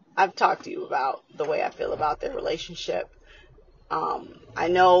 I've talked to you about the way I feel about their relationship. I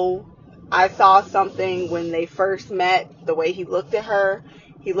know I saw something when they first met, the way he looked at her.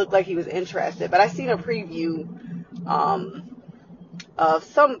 He looked like he was interested, but I seen a preview of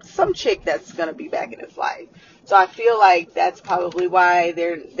some chick that's gonna be back in his life. So I feel like that's probably why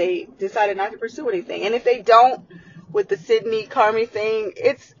they decided not to pursue anything. And if they don't, with the Sydney Carmy thing,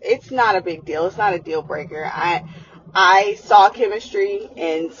 it's not a big deal. It's not a deal breaker. I saw chemistry,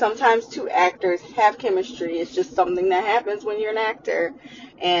 and sometimes two actors have chemistry. It's just something that happens when you're an actor,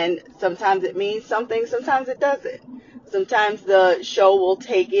 and sometimes it means something, sometimes it doesn't. Sometimes the show will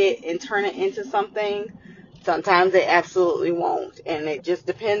take it and turn it into something. Sometimes it absolutely won't. And it just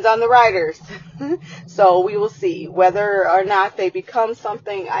depends on the writers. So we will see. Whether or not they become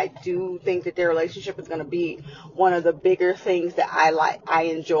something, I do think that their relationship is going to be one of the bigger things that I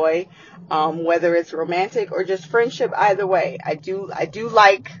enjoy. Whether it's romantic or just friendship, either way. I do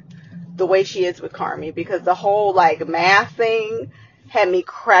like the way she is with Carmy, because the whole like math thing had me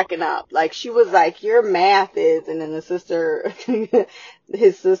cracking up. Like, she was like, your math is, and then his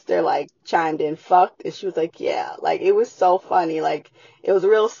sister like chimed in, fucked, and she was like, yeah. Like, it was so funny. Like, it was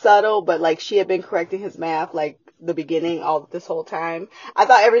real subtle, but like she had been correcting his math like the beginning all this whole time. I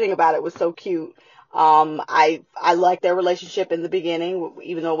thought everything about it was so cute. I liked their relationship in the beginning,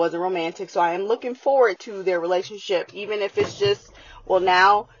 even though it wasn't romantic. So I am looking forward to their relationship, even if it's just, well,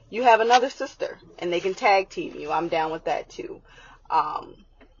 now you have another sister and they can tag team you. I'm down with that too.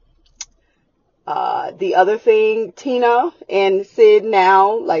 The other thing, Tina and Sid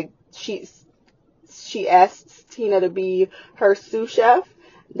now, like, she asks Tina to be her sous chef.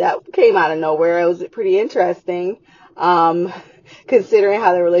 That came out of nowhere. It was pretty interesting. Considering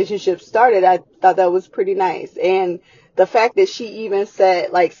how the relationship started, I thought that was pretty nice. And the fact that she even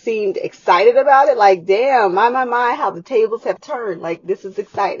said, like, seemed excited about it, like, damn, my, how the tables have turned. Like, this is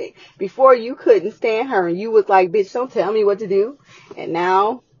exciting. Before, you couldn't stand her, and you was like, bitch, don't tell me what to do. And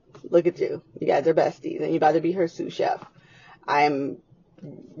now, look at you. You guys are besties, and you're about to be her sous chef. I'm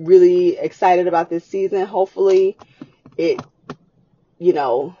really excited about this season. Hopefully, it,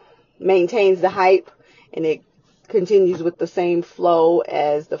 maintains the hype, and it continues with the same flow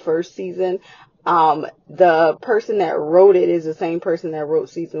as the first season. The person that wrote it is the same person that wrote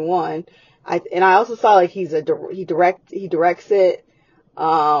season 1. I also saw like he directs it.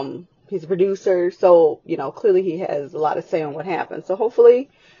 He's a producer, so clearly he has a lot of say on what happens. So hopefully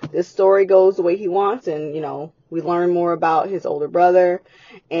this story goes the way he wants, and we learn more about his older brother,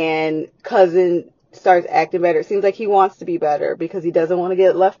 and cousin starts acting better. It seems like he wants to be better because he doesn't want to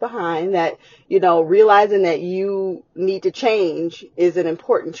get left behind. That, realizing that you need to change is an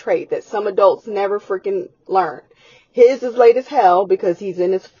important trait that some adults never freaking learn. His is late as hell because he's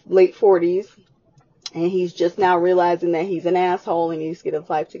in his late 40s. And he's just now realizing that he's an asshole and he needs to get his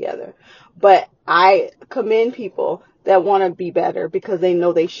life together. But I commend people that want to be better because they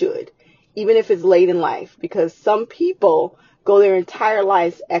know they should, even if it's late in life. Because some people go their entire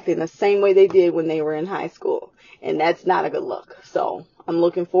lives acting the same way they did when they were in high school. And that's not a good look. So I'm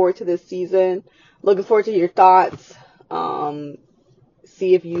looking forward to this season. Looking forward to your thoughts.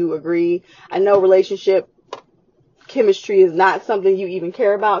 See if you agree. I know relationship chemistry is not something you even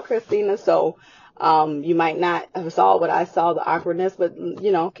care about, Christina. So you might not have saw what I saw, the awkwardness, but,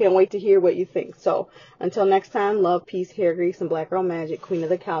 can't wait to hear what you think. So until next time, love, peace, hair grease, and black girl magic. Queen of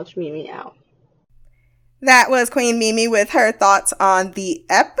the couch, Mimi out. That was Queen Mimi with her thoughts on the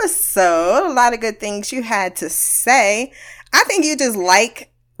episode. A lot of good things you had to say. I think you just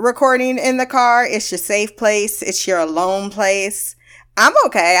like recording in the car. It's your safe place. It's your alone place. I'm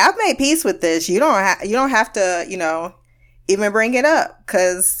okay. I've made peace with this. You don't have to, even bring it up,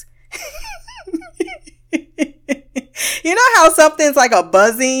 because you know how something's like a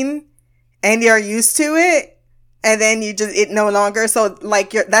buzzing and you're used to it, and then it no longer. So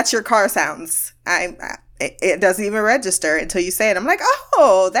like that's your car sounds. It doesn't even register until you say it. I'm like,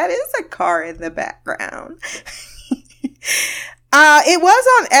 oh, that is a car in the background. It was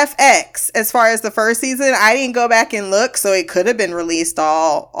on FX as far as the first season. I didn't go back and look, so it could have been released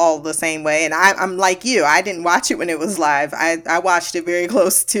all the same way. And I'm like you, I didn't watch it when it was live. I watched it very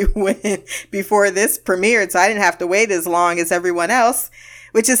close to before this premiered, so I didn't have to wait as long as everyone else,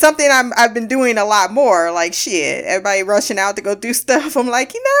 which is something I've been doing a lot more. Like, shit, everybody rushing out to go do stuff. I'm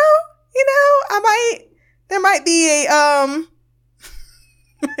like, there might be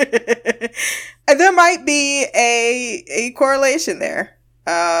there might be a correlation there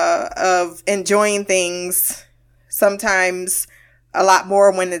of enjoying things sometimes a lot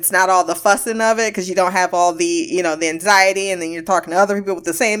more when it's not all the fussing of it, because you don't have all the the anxiety, and then you're talking to other people with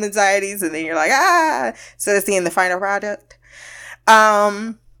the same anxieties, and then you're like, instead of seeing the final product.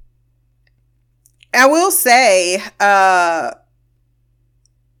 I will say,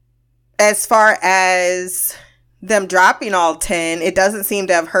 as far as them dropping all 10, it doesn't seem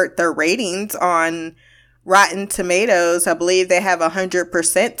to have hurt their ratings on Rotten Tomatoes. I believe they have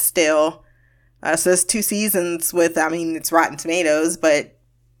 100% still. So it's 2 seasons with, it's Rotten Tomatoes, but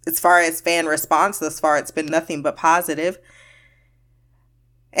as far as fan response thus far, it's been nothing but positive.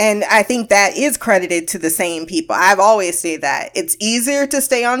 And I think that is credited to the same people. I've always said that. It's easier to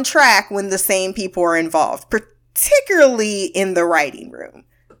stay on track when the same people are involved, particularly in the writing room,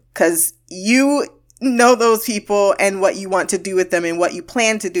 because you know those people and what you want to do with them and what you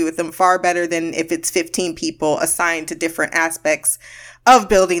plan to do with them far better than if it's 15 people assigned to different aspects of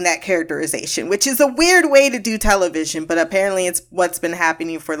building that characterization, which is a weird way to do television, but apparently it's what's been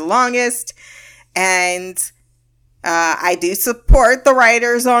happening for the longest. And I do support the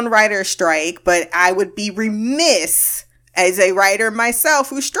writers on writer strike, but I would be remiss as a writer myself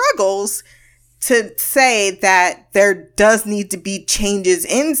who struggles to say that there does need to be changes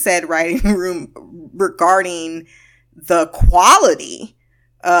in said writing room regarding the quality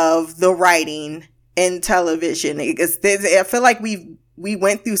of the writing in television. I feel like we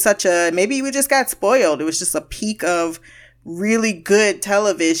went through maybe we just got spoiled. It was just a peak of really good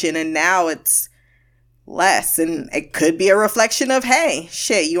television, and now it's less. And it could be a reflection of, hey,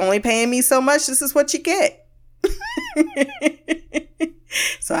 shit, you only paying me so much, this is what you get.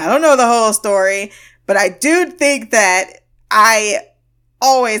 So I don't know the whole story, but I do think that I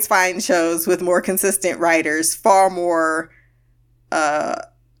always find shows with more consistent writers far more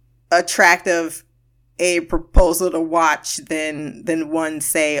attractive a proposal to watch than one,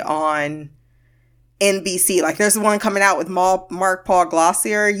 say, on NBC. Like, there's one coming out with Mark Paul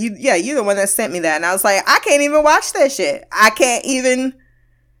Gosselaar. You're the one that sent me that, and I was like, I can't even watch that shit. I can't even.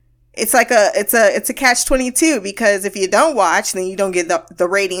 It's like it's a catch-22, because if you don't watch, then you don't get the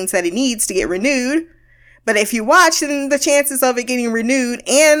ratings that it needs to get renewed. But if you watch, then the chances of it getting renewed,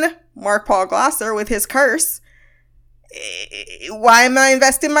 and Mark Paul Gosselaar with his curse, why am I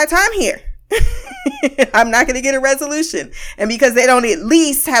investing my time here? I'm not going to get a resolution. And because they don't at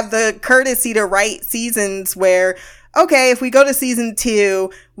least have the courtesy to write seasons where, okay, if we go to season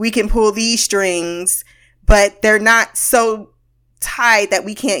 2, we can pull these strings, but they're not so tied that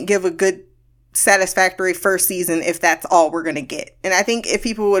we can't give a good satisfactory first season if that's all we're going to get. And I think if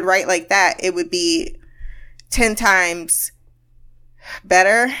people would write like that, it would be 10 times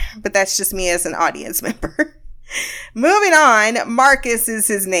better, but that's just me as an audience member. Moving on, Marcus is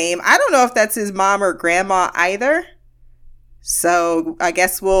his name. I don't know if that's his mom or grandma either, so I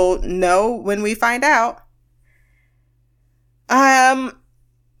guess we'll know when we find out.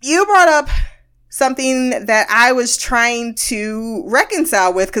 You brought up something that I was trying to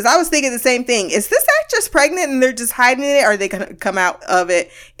reconcile with, because I was thinking the same thing. Is this actress pregnant and they're just hiding it? Or are they going to come out of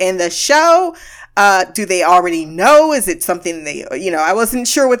it in the show? Do they already know? Is it something they, I wasn't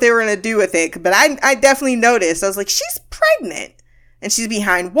sure what they were going to do with it, but I definitely noticed. I was like, she's pregnant and she's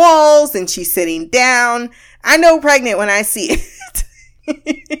behind walls and she's sitting down. I know pregnant when I see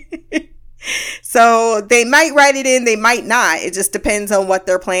it. So they might write it in, they might not. It just depends on what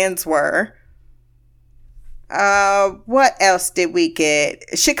their plans were. What else did we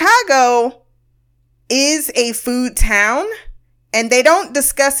get? Chicago is a food town, and they don't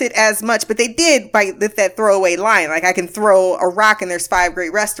discuss it as much, but they did with that throwaway line. Like, I can throw a rock and there's 5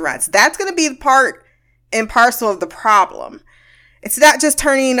 great restaurants. That's going to be part and parcel of the problem. It's not just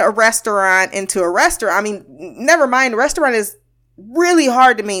turning a restaurant into a restaurant. I mean, never mind, a restaurant is really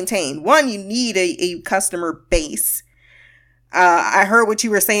hard to maintain. One, you need a customer base. I heard what you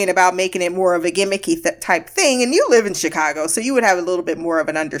were saying about making it more of a gimmicky type thing, and you live in Chicago, so you would have a little bit more of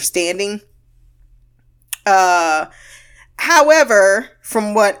an understanding. However,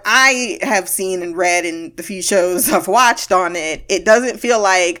 from what I have seen and read in the few shows I've watched on it, it doesn't feel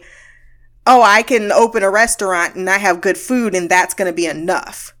like, oh, I can open a restaurant and I have good food and that's going to be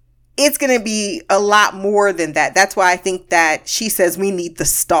enough. It's going to be a lot more than that. That's why I think that she says we need the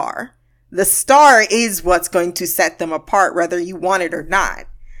star. The star is what's going to set them apart, whether you want it or not.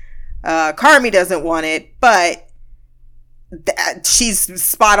 Carmy doesn't want it, but she's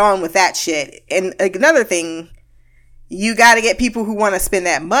spot on with that shit. And another thing, you got to get people who want to spend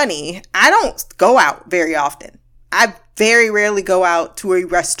that money. I don't go out very often. I very rarely go out to a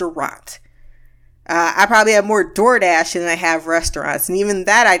restaurant. I probably have more DoorDash than I have restaurants. And even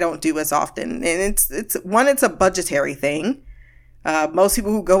that I don't do as often. And it's a budgetary thing. Most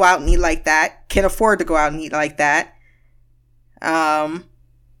people who go out and eat like that can afford to go out and eat like that. And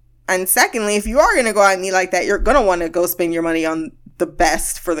secondly, if you are going to go out and eat like that, you're going to want to go spend your money on the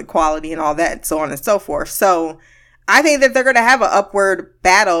best for the quality and all that, so on and so forth. So I think that they're going to have an upward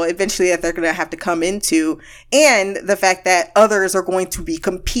battle eventually that they're going to have to come into. And the fact that others are going to be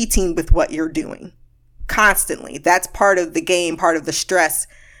competing with what you're doing constantly. That's part of the game, part of the stress,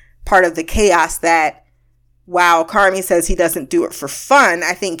 part of the chaos that, while Carmy says he doesn't do it for fun,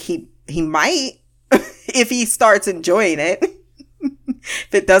 I think he might if he starts enjoying it.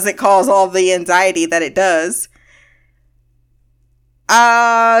 If it doesn't cause all the anxiety that it does.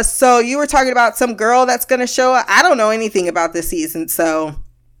 So you were talking about some girl that's going to show up. I don't know anything about this season, so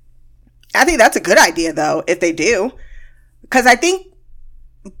I think that's a good idea, though, if they do. Because I think,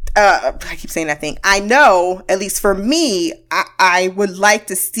 I keep saying I think, I know, at least for me, I would like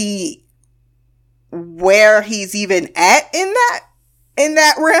to see where he's even at in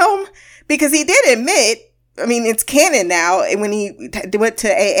that realm. Because he did admit, I mean, it's canon now, when he went to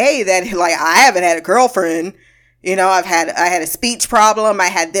AA, that, like, I haven't had a girlfriend. I had a speech problem. I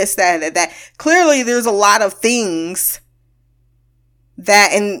had this, that, and that. Clearly, there's a lot of things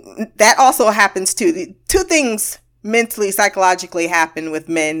and that also happens too. The 2 things mentally, psychologically happen with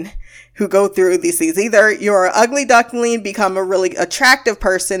men who go through these things. Either you're an ugly duckling, become a really attractive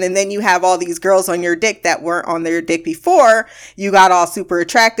person, and then you have all these girls on your dick that weren't on their dick before you got all super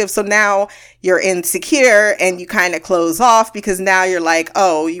attractive. So now you're insecure and you kind of close off because now you're like,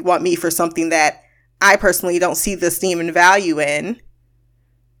 oh, you want me for something that I personally don't see the esteem and value in,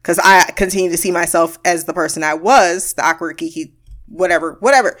 because I continue to see myself as the person I was, the awkward, geeky, whatever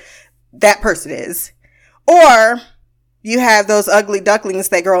that person is. Or you have those ugly ducklings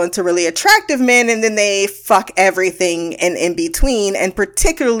that grow into really attractive men, and then they fuck everything in between, and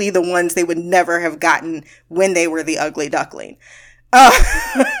particularly the ones they would never have gotten when they were the ugly duckling.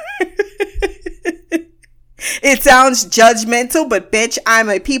 It sounds judgmental, but bitch, I'm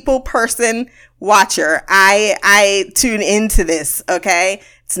a people person watcher. I tune into this, okay?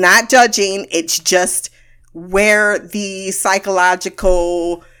 It's not judging. It's just where the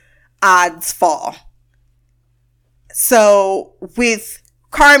psychological odds fall. So with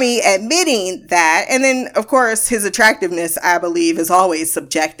Carmy admitting that, and then of course his attractiveness, I believe, is always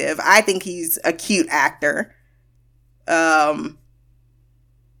subjective. I think he's a cute actor. But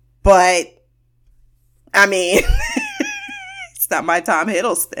I mean, it's not my Tom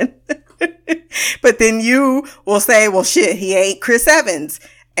Hiddleston. But then you will say, well, shit, he ain't Chris Evans,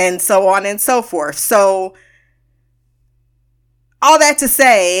 and so on and so forth. So all that to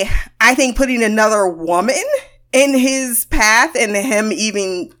say, I think putting another woman in his path and him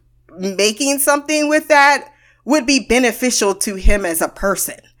even making something with that would be beneficial to him as a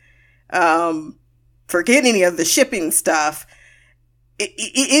person. Forget any of the shipping stuff.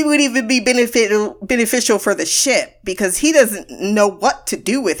 it would even be beneficial for the ship, because he doesn't know what to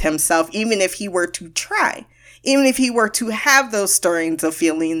do with himself, even if he were to try. Even if he were to have those stirrings of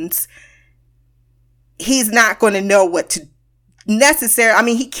feelings, he's not going to know what to necessarily. I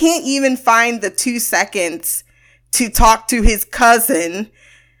mean, he can't even find the 2 seconds to talk to his cousin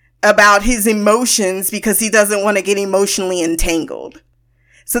about his emotions because he doesn't want to get emotionally entangled.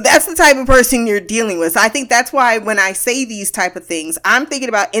 So that's the type of person you're dealing with. So I think that's why when I say these type of things, I'm thinking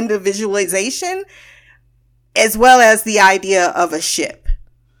about individualization as well as the idea of a ship.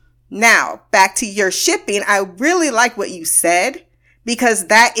 Now, back to your shipping. I really like what you said, because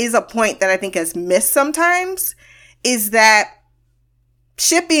that is a point that I think is missed sometimes, is that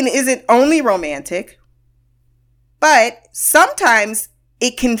shipping isn't only romantic, but sometimes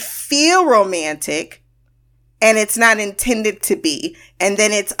it can feel romantic and it's not intended to be. And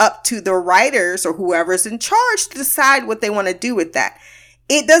then it's up to the writers or whoever's in charge to decide what they want to do with that.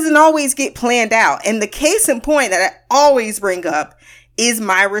 It doesn't always get planned out. And the case in point that I always bring up is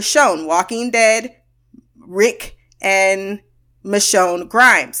Myra Michonne, Walking Dead, Rick and Michonne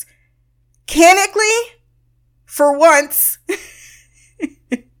Grimes. Canonically, for once,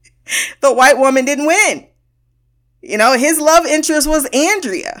 the white woman didn't win. You know, his love interest was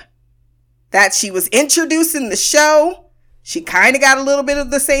Andrea. That she was introduced in the show. She kind of got a little bit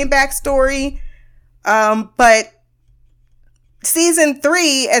of the same backstory. But season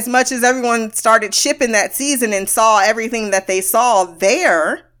 3, as much as everyone started shipping that season and saw everything that they saw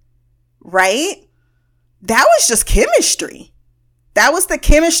there, right? That was just chemistry. That was the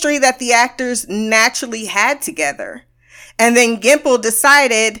chemistry that the actors naturally had together. And then Gimple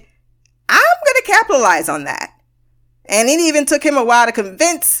decided, I'm going to capitalize on that. And it even took him a while to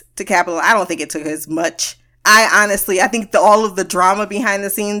convince to capitalize. I don't think it took as much. I think all of the drama behind the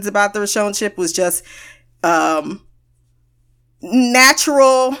scenes about the Michonne ship was just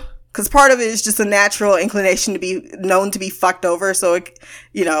natural, because part of it is just a natural inclination to be known to be fucked over. So,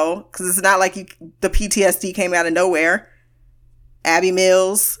 because it's not like the PTSD came out of nowhere. Abby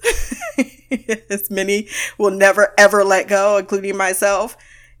Mills, as many will never ever let go, including myself.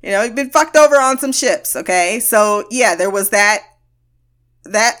 You've been fucked over on some ships, okay? So, yeah, there was the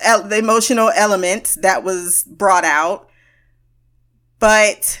emotional element that was brought out.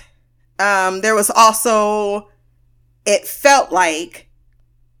 But there was also, it felt like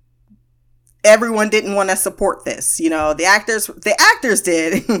everyone didn't want to support this. The actors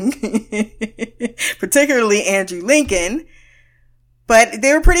did, particularly Andrew Lincoln. But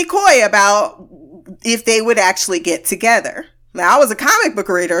they were pretty coy about if they would actually get together. Now, I was a comic book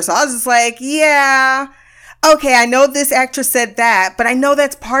reader, so I was just like, yeah, okay, I know this actress said that, but I know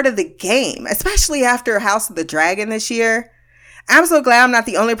that's part of the game, especially after House of the Dragon this year. I'm so glad I'm not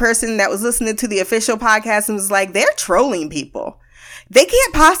the only person that was listening to the official podcast and was like, they're trolling people. They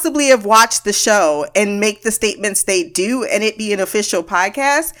can't possibly have watched the show and make the statements they do and it be an official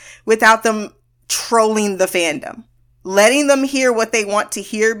podcast without them trolling the fandom, letting them hear what they want to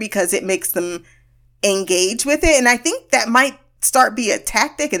hear because it makes them engage with it. And I think that might be a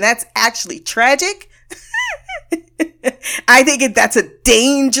tactic, and that's actually tragic. I think that's a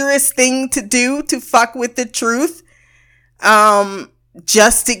dangerous thing to do, to fuck with the truth,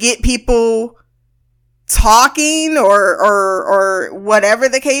 just to get people talking or whatever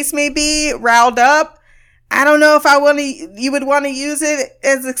the case may be, riled up. I don't know if you would want to use it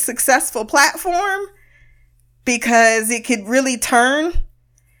as a successful platform, because it could really turn.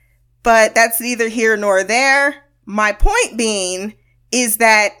 But that's neither here nor there. My point being is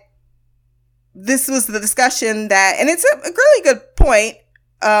that this was the discussion that, and it's a really good point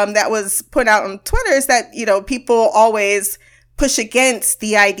that was put out on Twitter, is that, people always push against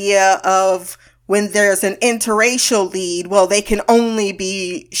the idea of when there's an interracial lead, well, they can only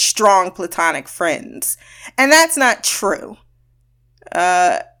be strong platonic friends. And that's not true.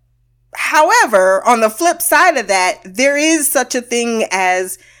 However, on the flip side of that, there is such a thing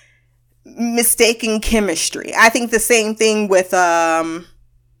as mistaken chemistry. I think the same thing with,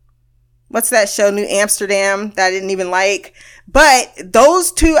 what's that show, New Amsterdam, that I didn't even like. But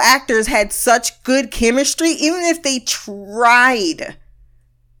those two actors had such good chemistry, even if they tried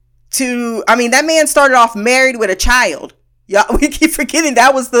to, that man started off married with a child. Yeah, we keep forgetting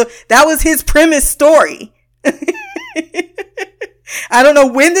that was his premise story. I don't know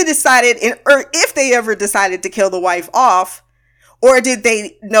when they decided, or if they ever decided to kill the wife off, or did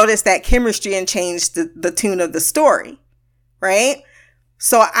they notice that chemistry and change the tune of the story, right?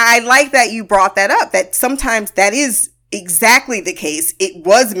 So I like that you brought that up, that sometimes that is exactly the case. It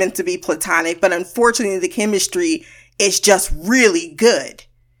was meant to be platonic, but unfortunately the chemistry is just really good.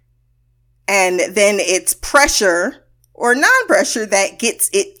 And then it's pressure or non-pressure that gets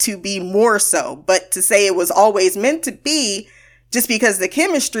it to be more so. But to say it was always meant to be just because the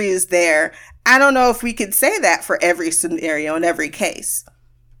chemistry is there, I don't know if we could say that for every scenario in every case.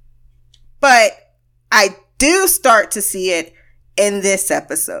 But I do start to see it in this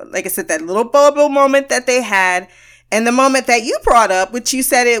episode. Like I said, that little bubble moment that they had, and the moment that you brought up, which you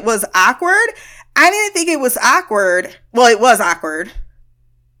said it was awkward. I didn't think it was awkward. Well, it was awkward.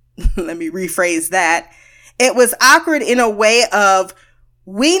 Let me rephrase that. It was awkward in a way of,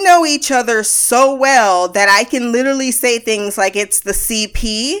 we know each other so well that I can literally say things like it's the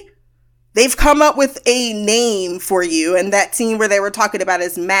CP. They've come up with a name for you, and that scene where they were talking about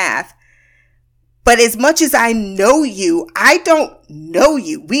is math. But as much as I know you, I don't know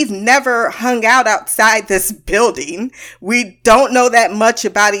you. We've never hung out outside this building. We don't know that much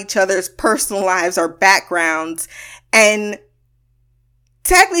about each other's personal lives or backgrounds. And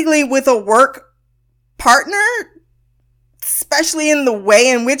technically with a work partner, especially in the way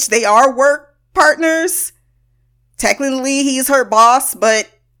in which they are work partners, technically he's her boss, but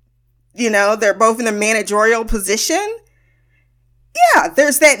you know, they're both in a managerial position. Yeah,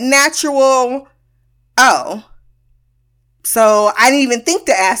 there's that natural, oh, so I didn't even think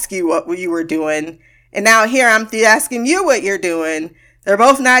to ask you what you were doing. And now here I'm asking you what you're doing. They're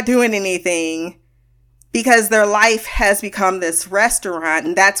both not doing anything because their life has become this restaurant,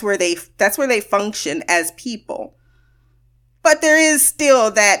 and that's where they function as people. But there is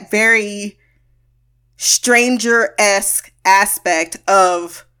still that very stranger-esque aspect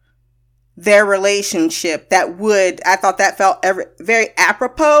of their relationship I thought that felt very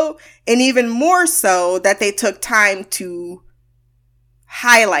apropos, and even more so that they took time to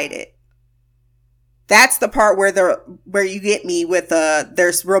highlight it. That's the part where you get me with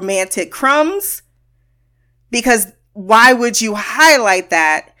there's romantic crumbs, because why would you highlight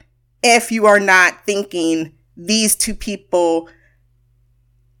that if you are not thinking these two people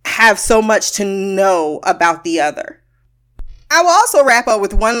have so much to know about the other? I will also wrap up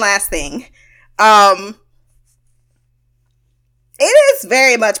with one last thing. It is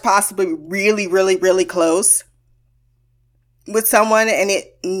very much possibly really, really, really close with someone and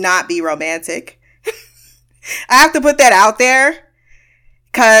it not be romantic. I have to put that out there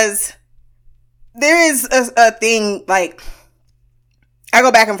because there is a thing, like, I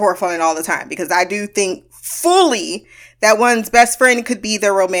go back and forth on it all the time because I do think fully that one's best friend could be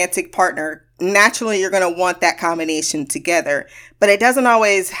their romantic partner. Naturally, you're going to want that combination together, but it doesn't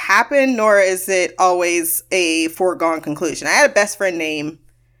always happen, nor is it always a foregone conclusion. I had a best friend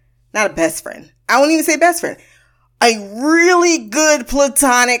not a best friend. I won't even say best friend. A really good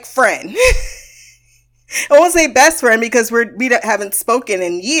platonic friend. I won't say best friend because we haven't spoken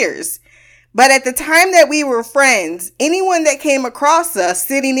in years. But at the time that we were friends, anyone that came across us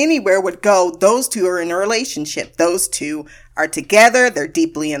sitting anywhere would go, those two are in a relationship. Those two are together. They're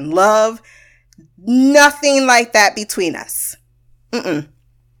deeply in love. Nothing like that between us. Not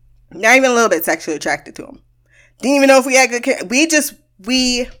even a little bit sexually attracted to him. Didn't even know if we had good care.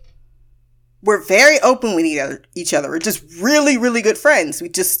 We were very open with each other. We're just really, really good friends. We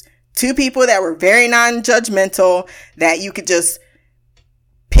just two people that were very non-judgmental, that you could just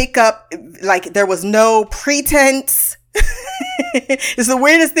pick up, like there was no pretense. It's the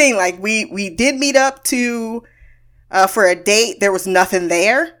weirdest thing. Like we did meet up for a date. There was nothing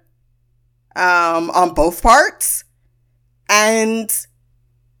there. On both parts.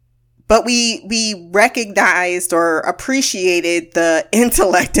 But we recognized or appreciated the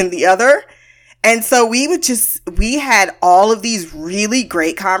intellect in the other. And so we had all of these really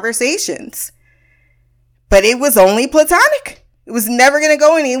great conversations, but it was only platonic. It was never going to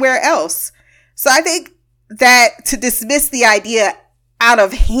go anywhere else. So I think that to dismiss the idea out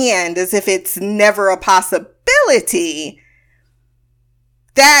of hand as if it's never a possibility,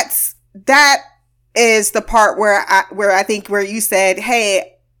 that is the part where I think where you said,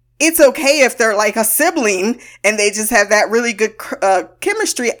 hey, it's okay if they're like a sibling and they just have that really good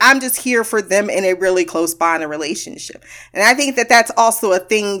chemistry. I'm just here for them in a really close bond and relationship. And I think that that's also a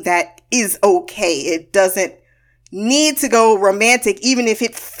thing that is okay. It doesn't need to go romantic, even if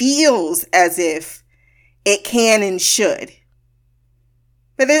it feels as if it can and should.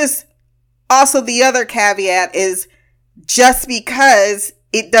 But there's also the other caveat is just because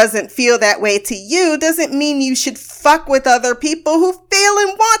it doesn't feel that way to you doesn't mean you should fuck with other people who feel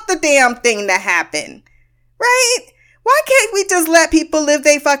and want the damn thing to happen. Right? Why can't we just let people live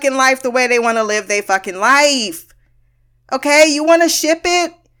their fucking life the way they want to live their fucking life? Okay? You want to ship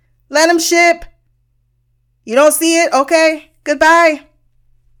it? Let them ship. You don't see it? Okay. Goodbye.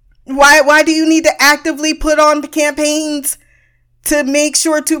 Why do you need to actively put on campaigns to make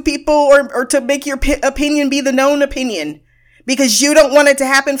sure two people or to make your opinion be the known opinion because you don't want it to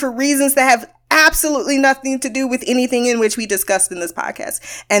happen for reasons that have absolutely nothing to do with anything in which we discussed in this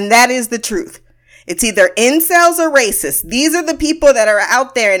podcast. And that is the truth. It's either incels or racists. These are the people that are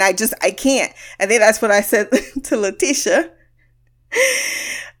out there, and I can't. I think that's what I said to Letitia,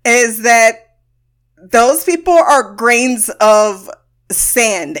 is that those people are grains of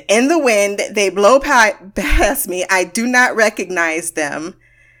sand in the wind. They blow past me. I do not recognize them.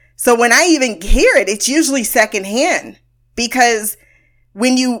 So when I even hear it, it's usually secondhand, because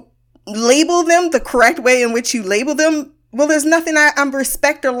when you label them the correct way in which you label them, well, there's nothing I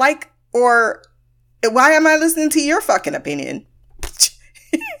respect or like, or why am I listening to your fucking opinion?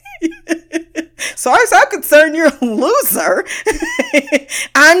 So as I'm concerned, you're a loser.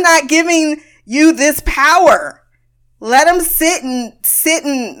 I'm not giving you this power. Let them sit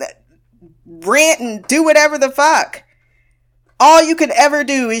and rant and do whatever the fuck. All you could ever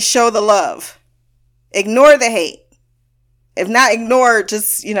do is show the love. Ignore the hate. If not ignore,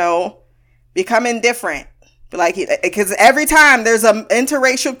 just, become indifferent. Like, because every time there's an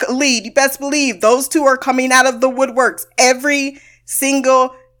interracial lead, you best believe those two are coming out of the woodworks every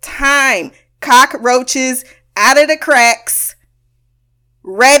single time. Cockroaches out of the cracks,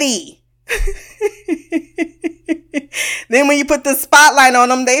 ready. Then when you put the spotlight on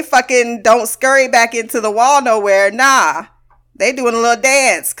them, they fucking don't scurry back into the wall nowhere. Nah, they doing a little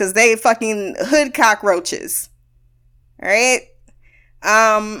dance because they fucking hood cockroaches. All right.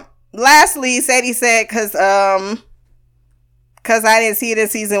 Lastly, Sadie said, cause I didn't see it in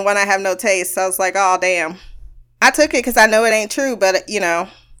season 1, I have no taste. So I was like, oh, damn. I took it because I know it ain't true, but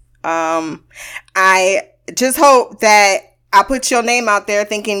I just hope that I put your name out there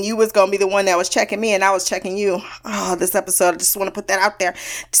thinking you was going to be the one that was checking me and I was checking you. Oh, this episode, I just want to put that out there.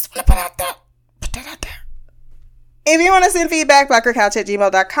 Put that out there. If you want to send feedback,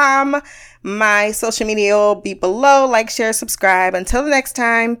 blackercouch@gmail.com. My social media will be below. Like, share, subscribe. Until the next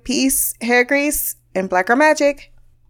time, peace, hair grease, and black girl magic.